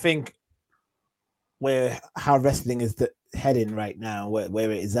 possibly. I think how wrestling is heading right now,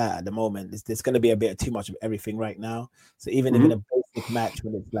 where it is at the moment, there's going to be a bit too much of everything right now. So even if in a basic match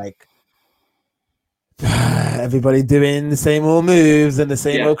when it's like everybody doing the same old moves and the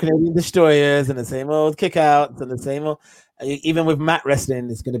same old Canadian destroyers and the same old kickouts and the same old, even with mat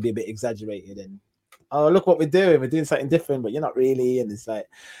wrestling, it's going to be a bit exaggerated and look what we're doing something different, but you're not really. And it's like,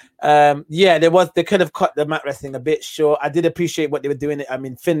 they could have cut the mat wrestling a bit short. I did appreciate what they were doing. I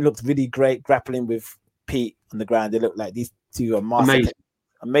mean, Finn looked really great grappling with Pete on the ground. They looked like these two are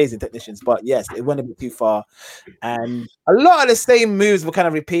amazing technicians, but yes, it went a bit too far. And a lot of the same moves were kind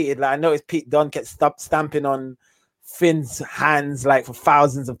of repeated. Like I noticed Pete Dunne kept stamping on Finn's hands like for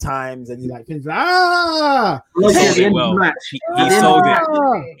thousands of times, and Finn's like, he sold it well.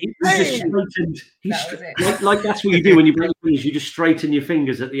 He sold it. Like that's what you do when you break fingers. You just straighten your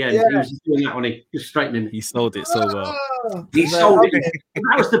fingers at the end. Yeah. He was just doing that when he just straightening. He sold it so well. He sold it.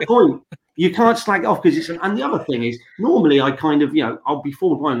 That was the point. You can't slag it off because it's. And the other thing is, normally I kind of, I'll be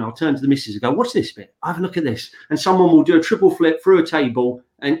forward and I'll turn to the missus and go, "What's this bit? Have a look at this." And someone will do a triple flip through a table,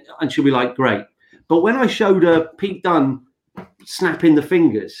 and she'll be like, "Great." But when I showed her Pete Dunne snapping the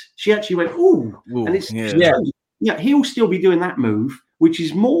fingers, she actually went, "Ooh," and it's he'll still be doing that move, which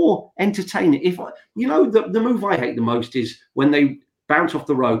is more entertaining. The move I hate the most is when they bounce off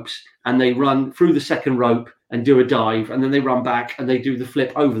the ropes and they run through the second rope and do a dive, and then they run back and they do the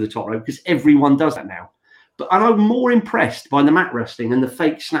flip over the top rope because everyone does that now. And I'm more impressed by the mat wrestling and the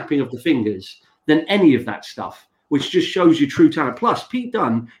fake snapping of the fingers than any of that stuff, which just shows you true talent. Plus, Pete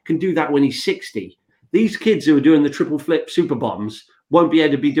Dunne can do that when he's 60. These kids who are doing the triple flip super bombs won't be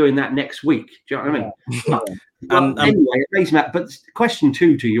able to be doing that next week. Do you know what I mean? Anyway, amazing. But question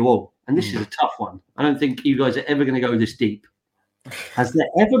 2 to you all, and this is a tough one. I don't think you guys are ever going to go this deep. Has there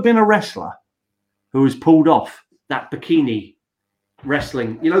ever been a wrestler who has pulled off that bikini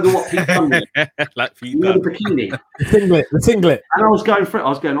wrestling? You know what Pete Dunne did? Like the bikini. The singlet. And I was going for it. I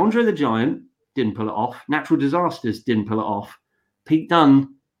was going Andre the Giant, didn't pull it off. Natural Disasters didn't pull it off. Pete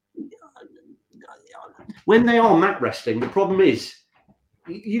Dunne. When they are mat wrestling, the problem is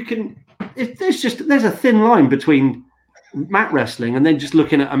there's a thin line between mat wrestling and then just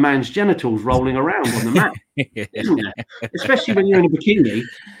looking at a man's genitals rolling around on the mat, isn't there? Especially when you're in a bikini.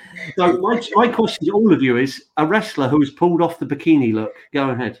 So my question to all of you is: a wrestler who's pulled off the bikini look. Go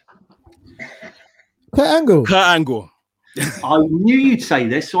ahead. Kurt Angle. I knew you'd say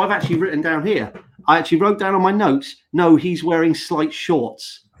this, so I've actually written down here. I actually wrote down on my notes. No, he's wearing slight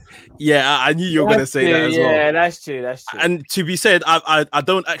shorts. Yeah, I knew you were going to say that as well. Yeah, that's true. And to be said, I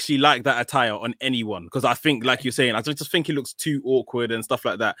don't actually like that attire on anyone because I think, like you're saying, I just think it looks too awkward and stuff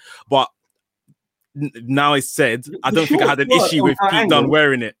like that. But now it's said, I don't think I had an issue with Pete Dunne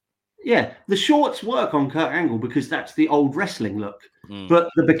wearing it. Yeah, the shorts work on Kurt Angle because that's the old wrestling look. But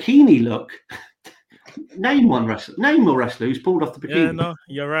the bikini look, name a wrestler who's pulled off the bikini. Yeah, no,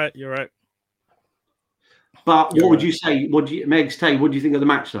 you're right. But what would you say? Megs Tay, what do you think of the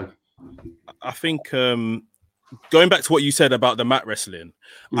match, though? I think going back to what you said about the mat wrestling,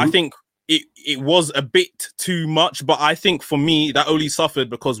 I think it was a bit too much. But I think for me, that only suffered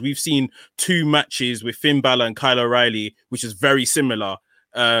because we've seen 2 matches with Finn Balor and Kyle O'Reilly, which is very similar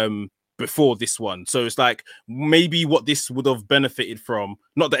before this one. So it's like maybe what this would have benefited from,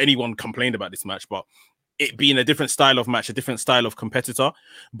 not that anyone complained about this match, but it being a different style of match, a different style of competitor.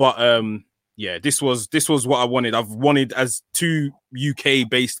 But yeah, this was what I wanted. I've wanted as 2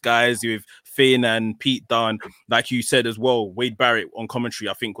 UK-based guys with Finn and Pete Dunne, like you said as well. Wade Barrett on commentary,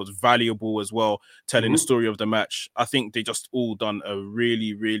 I think, was valuable as well, telling the story of the match. I think they just all done a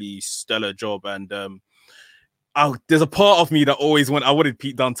really, really stellar job. And there's a part of me that always I wanted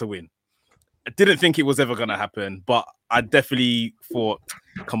Pete Dunne to win. I didn't think it was ever going to happen, but I definitely thought,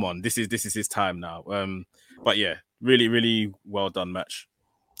 come on, this is his time now. But yeah, really, really well done match.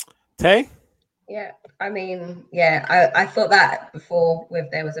 Tay? Yeah, I mean, I thought that before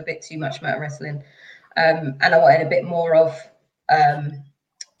there was a bit too much mat wrestling, and I wanted a bit more of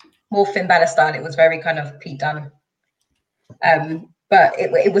more Finn Balor style. It was very kind of Pete Dunne, but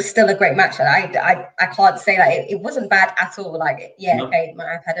it was still a great match. And I can't say that it wasn't bad at all. Like, okay,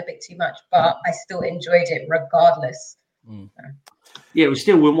 I've had a bit too much, but I still enjoyed it regardless. Yeah, it was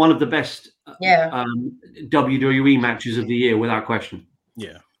still one of the best WWE matches of the year, without question.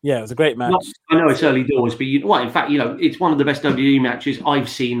 Yeah. Yeah, it was a great match. I know it's early doors, but in fact, it's one of the best WWE matches I've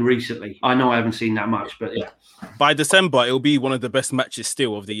seen recently. I know I haven't seen that much, but yeah. By December, it'll be one of the best matches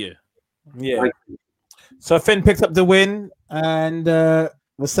still of the year. Yeah. So Finn picks up the win and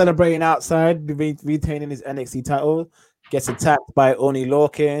was celebrating outside, retaining his NXT title. Gets attacked by Oni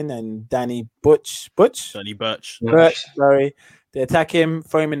Lorcan and Danny Burch. Sorry. They attack him,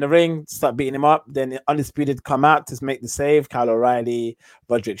 throw him in the ring, start beating him up. Then the Undisputed come out to make the save. Kyle O'Reilly,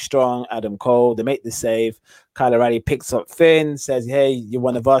 Roderick Strong, Adam Cole. They make the save. Kyle O'Reilly picks up Finn, says, hey, you're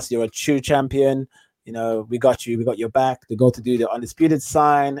one of us. You're a true champion. We got you. We got your back. They go to do the Undisputed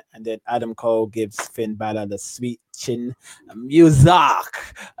sign. And then Adam Cole gives Finn Balor the sweet chin music.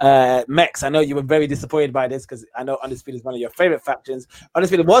 Mex, I know you were very disappointed by this because I know Undisputed is one of your favorite factions.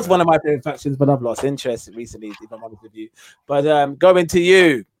 Undisputed was one of my favorite factions, but I've lost interest recently, if I'm honest with you. But going to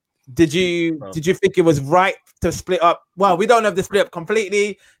you, did you think it was right to split up? Well, we don't know if they split up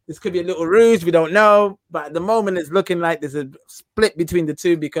completely. This could be a little ruse. We don't know. But at the moment, it's looking like there's a split between the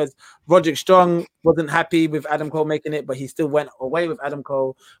two because Roderick Strong wasn't happy with Adam Cole making it, but he still went away with Adam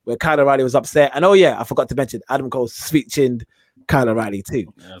Cole, where Kyle O'Reilly was upset. And I forgot to mention Adam Cole sweet-chinned Kyle O'Reilly too.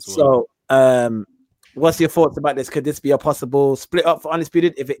 Yeah, so what's your thoughts about this? Could this be a possible split up for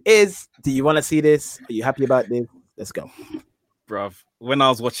Undisputed? If it is, do you want to see this? Are you happy about this? Let's go. Bruv, when I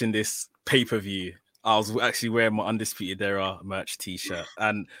was watching this pay-per-view, I was actually wearing my Undisputed Era merch t-shirt,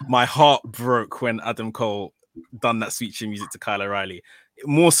 and my heart broke when Adam Cole done that sweet chin music to Kyle O'Reilly.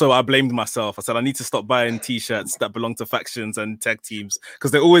 More so, I blamed myself. I said, I need to stop buying t-shirts that belong to factions and tag teams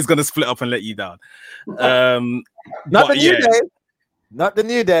because they're always going to split up and let you down. Not the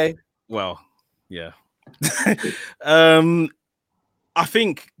new day. Well, yeah. I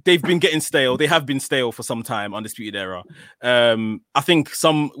think they've been getting stale. They have been stale for some time, Undisputed Era. I think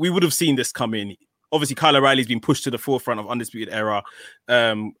we would have seen this coming. Obviously, Kyle O'Reilly's been pushed to the forefront of Undisputed Era.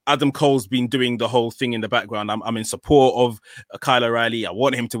 Adam Cole's been doing the whole thing in the background. I'm in support of Kyle O'Reilly. I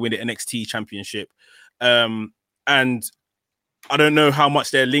want him to win the NXT championship. And I don't know how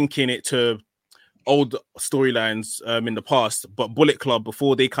much they're linking it to old storylines in the past, but Bullet Club,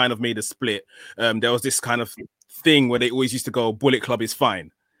 before they kind of made a split, there was this kind of thing where they always used to go, Bullet Club is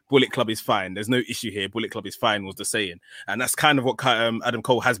fine. Bullet Club is fine. There's no issue here. Bullet Club is fine was the saying. And that's kind of what Adam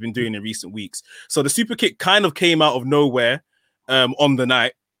Cole has been doing in recent weeks. So the super kick kind of came out of nowhere on the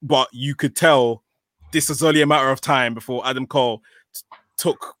night, but you could tell this was only a matter of time before Adam Cole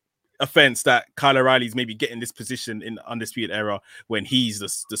took offense that Kyle O'Reilly's maybe getting this position in the Undisputed Era when he's the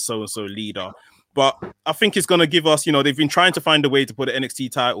so-and-so leader. But I think it's going to give us, they've been trying to find a way to put an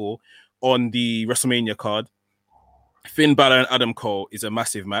NXT title on the WrestleMania card. Finn Balor and Adam Cole is a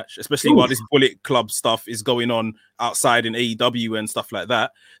massive match, especially while this Bullet Club stuff is going on outside in AEW and stuff like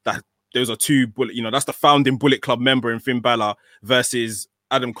that. That those are two Bullet, that's the founding Bullet Club member in Finn Balor versus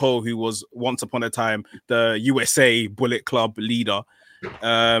Adam Cole, who was once upon a time the USA Bullet Club leader.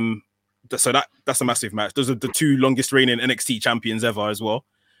 So that's a massive match. Those are the two longest reigning NXT champions ever as well.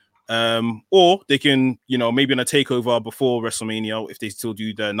 Or they can, maybe in a takeover before WrestleMania, if they still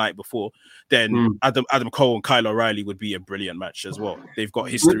do the night before, then Adam Cole and Kyle O'Reilly would be a brilliant match as well. They've got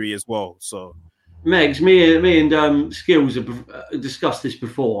history as well. So, Megs, me and Skills have discussed this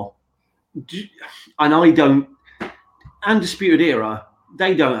before, and I don't. Undisputed Era,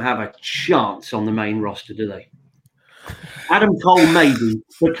 they don't have a chance on the main roster, do they? Adam Cole maybe,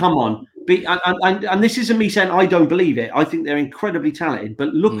 but come on. And this isn't me saying I don't believe it. I think they're incredibly talented, but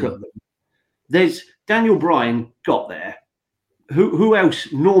look at them. There's Daniel Bryan got there. Who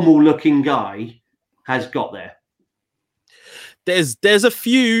else, normal looking guy, has got there? There's a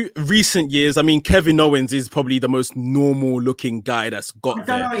few recent years. I mean, Kevin Owens is probably the most normal looking guy that's got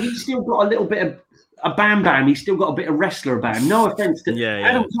there. I don't know. He's still got a little bit of a Bam Bam. He's still got a bit of wrestler about him. No offense to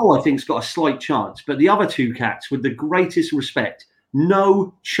Adam Cole, I think's got a slight chance, but the other two cats, with the greatest respect,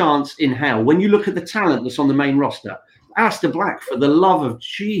 no chance in hell. When you look at the talent that's on the main roster, Aleister Black, for the love of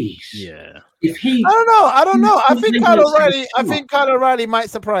jeez. Yeah. I don't know. I think Kyle O'Reilly might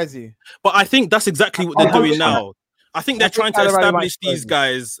surprise you. But I think that's exactly what they're doing now. I think they're trying to establish these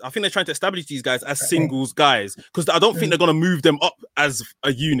guys. I think they're trying to establish these guys as singles guys, because I don't think they're going to move them up as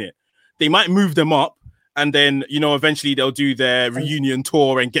a unit. They might move them up, and then, eventually they'll do their reunion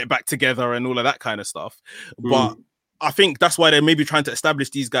tour and get back together and all of that kind of stuff. But I think that's why they're maybe trying to establish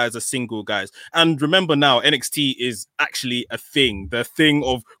these guys as single guys. And remember now, NXT is actually a thing. The thing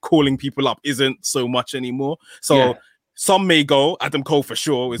of calling people up isn't so much anymore. So some may go. Adam Cole for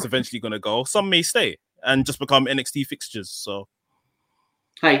sure is eventually going to go. Some may stay and just become NXT fixtures. So,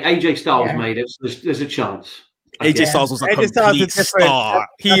 hey, AJ Styles made it. So there's a chance. AJ Styles was a complete star.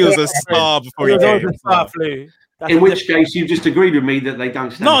 He was a star before he came. That's In a which different- case, you just agreed with me that they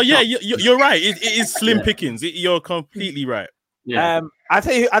don't stand. No, a yeah, chance. you're right. It is slim Yeah. pickings. You're completely right. Yeah. I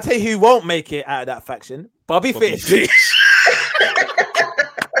tell you who won't make it out of that faction. Bobby Fish.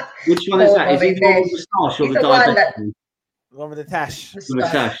 Which one is Oh, that? Is Bobby he the one with Fish. the moustache or He's the the one that- diabetic? One with the tash. The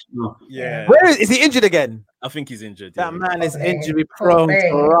moustache. No. Yeah, Where is he injured again? I think he's injured. That Yeah. man is Poor thing. injury Poor prone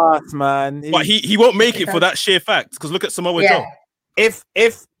thing. to us, man. But he won't make it for that sheer fact. Because look at Samoa Yeah. Joe.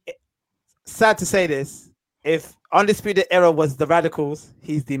 If sad to say this, if Undisputed Era was the Radicals,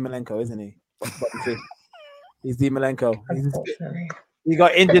 he's Dean Malenko, isn't he? He's Dean Malenko. Unfortunately. He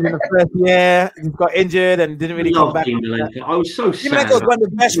got injured in the first year. He got injured and didn't really come Love back. Dean Malenko. I was so Dean sad. Malenko is one of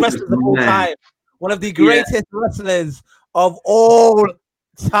the best He was wrestlers of all mad. time. One of the greatest wrestlers of all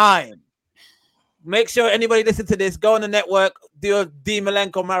time. Make sure anybody listen to this. Go on the network. Do a Dean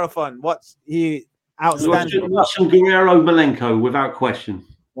Malenko marathon. Watch he outstanding. Watch some Guerrero Malenko without question.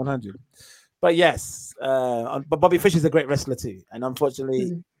 100. But yes, but Bobby Fish is a great wrestler too, and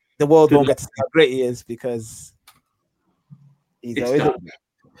unfortunately, the world won't get to see how great he is because he's It's always. done.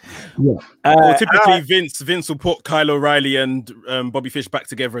 Well, typically, Vince will put Kyle O'Reilly and Bobby Fish back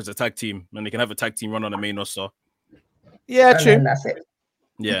together as a tag team, and they can have a tag team run on the main roster. Yeah, And true. then that's it.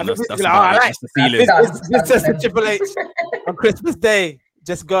 Yeah, I and think that's it's about like, it. all That's the feeling. That's This just done. Triple H on Christmas Day.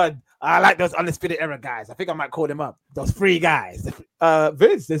 Just God, I like those Undisputed Era guys. I think I might call them up. Those three guys.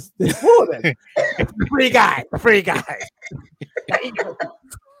 Vince, there's four of them. Three guys.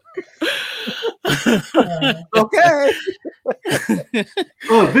 Okay.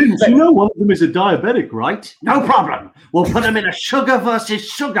 Oh, Vince, you know one of them is a diabetic, right? No problem. We'll put them in a sugar versus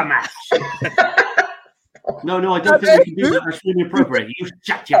sugar match. No, I don't think we can do that. That's really appropriate. You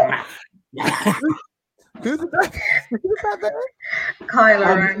shut your mouth. Who's that? Kyle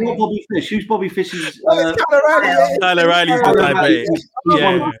O'Reilly. Not Bobby Fish. Who's Bobby Fish's? Oh, it's Kyle O'Reilly. Kyle O'Reilly's the diabetic.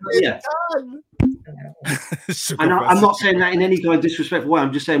 Yeah. And I'm not saying that in any kind of disrespectful way.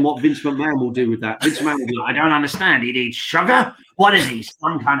 I'm just saying what Vince McMahon will do with that. Vince McMahon will be like, I don't understand. He needs sugar? What is he?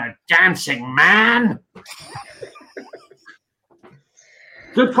 Some kind of dancing man?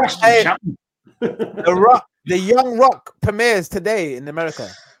 Good question, Hey. Chapman. The Young Rock premieres today in America.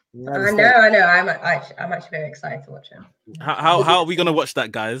 I know. I'm actually very excited to watch it. How are we gonna watch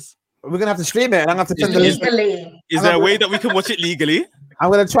that, guys? We're gonna have to stream it, and I'm gonna have to send the link. Legally. Is there a way that we can watch it legally?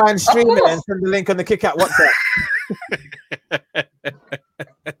 I'm gonna try and stream it course. and send the link on the kickout WhatsApp.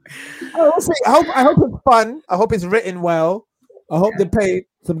 We'll see. I hope it's fun. I hope it's written well. I hope they pay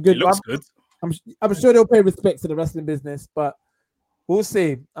some It good. looks good. I'm sure they'll pay respect to the wrestling business, but we'll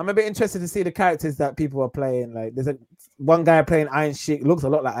see. I'm a bit interested to see the characters that people are playing. Like there's one guy playing Iron Sheik. Looks a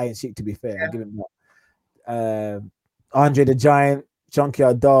lot like Iron Sheik, to be fair. I'll give him that. Andre the Giant,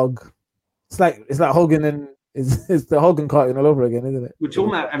 Junkyard Dog. It's like Hogan and it's the Hogan cartoon all over again, isn't it? We're talking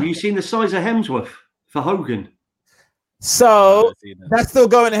about, have you seen the size of Hemsworth for Hogan? So that's still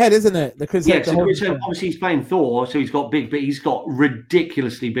going ahead, isn't it? The Chris Yeah, Hemsworth so Hogan so film. obviously he's playing Thor, so he's got big, but he's got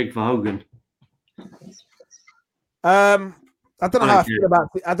ridiculously big for Hogan. I don't know how I Okay. feel about.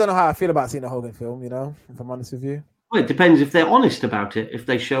 I don't know how I feel about seeing a Hogan film. You know, if I'm honest with you. Well, it depends if they're honest about it, if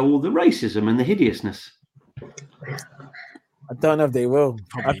they show all the racism and the hideousness. I don't know if they will.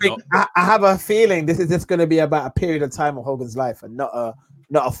 I Probably think I have a feeling this is just going to be about a period of time of Hogan's life and not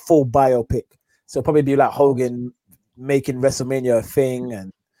a full biopic. So it'll probably be like Hogan making WrestleMania a thing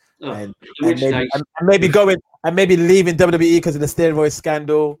and Oh, and, in which maybe, case, and maybe going and maybe leaving WWE because of the steroid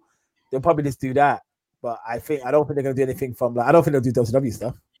scandal. They'll probably just do that. But I don't think they're going to do anything from like I don't think they'll do WCW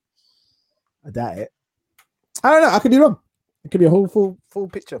stuff. I doubt it. I don't know. I could be wrong. It could be a whole full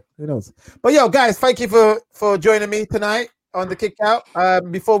picture. Who knows? But yo, guys, thank you for joining me tonight on the kick out.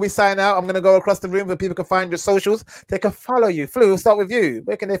 Before we sign out, I'm gonna go across the room where people can find your socials. They can follow you. Flu, we'll start with you.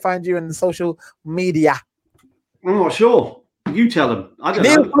 Where can they find you in the social media? I'm not sure. You tell them. I don't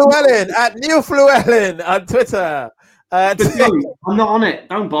Neil know. Fluellen at Neil Fluellen on Twitter. But don't, I'm not on it.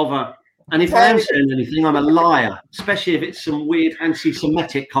 Don't bother. And if I am saying anything, I'm a liar, especially if it's some weird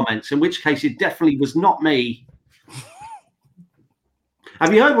anti-Semitic comments, in which case it definitely was not me.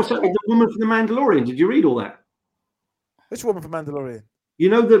 Have you heard what's up with the woman from The Mandalorian? Did you read all that? Which woman from Mandalorian? You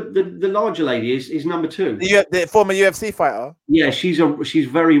know the larger lady is number 2. The former UFC fighter. Yeah, she's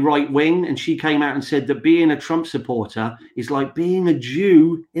very right wing, and she came out and said that being a Trump supporter is like being a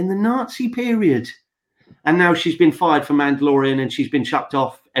Jew in the Nazi period. And now she's been fired from Mandalorian, and she's been chucked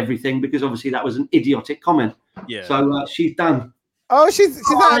off everything because obviously that was an idiotic comment. Yeah. So she's done. Oh, she's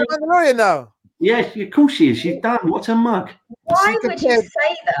out of Mandalorian now. Yes, of course she is. She's done. What's a mug? Why would you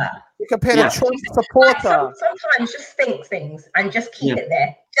say that? You compared Yeah. a Trump Like, supporter. sometimes just think things and just keep it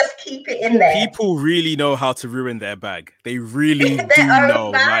there. Just keep it in there. People really know how to ruin their bag. They really Their do own know.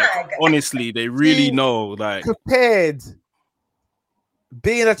 Like, bag. honestly, they really know. Like, Compared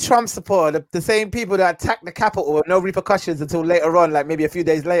being a Trump supporter, the same people that attacked the Capitol with no repercussions until later on, like maybe a few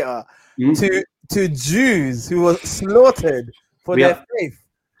days later, to Jews who were slaughtered for their faith.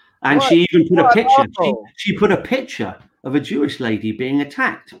 And What? she even put a What picture. awful. She put a picture of a Jewish lady being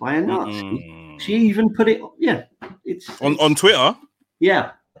attacked by a Nazi. She even put it. Yeah, it's on Twitter.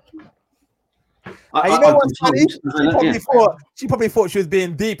 Yeah. And you know what's funny? She probably thought she was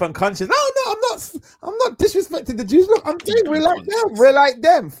being deep and conscious. No, I'm not disrespecting the Jews. Look, I'm saying we're like them. We're like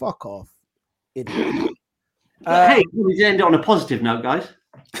them. Fuck off. Idiot. Hey, we end it on a positive note, guys.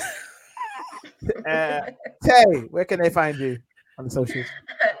 Tay, where can they find you on the socials?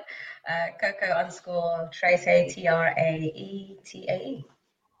 Coco_Trace TRAETAE.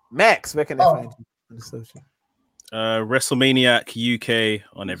 Max, where can they find you on the social? WrestleManiac UK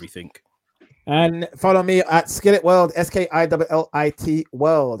on everything. And follow me at Skillet World, SKILLIT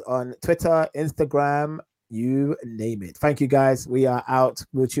World on Twitter, Instagram, you name it. Thank you guys. We are out.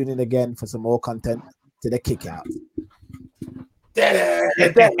 We'll tune in again for some more content to the kick out.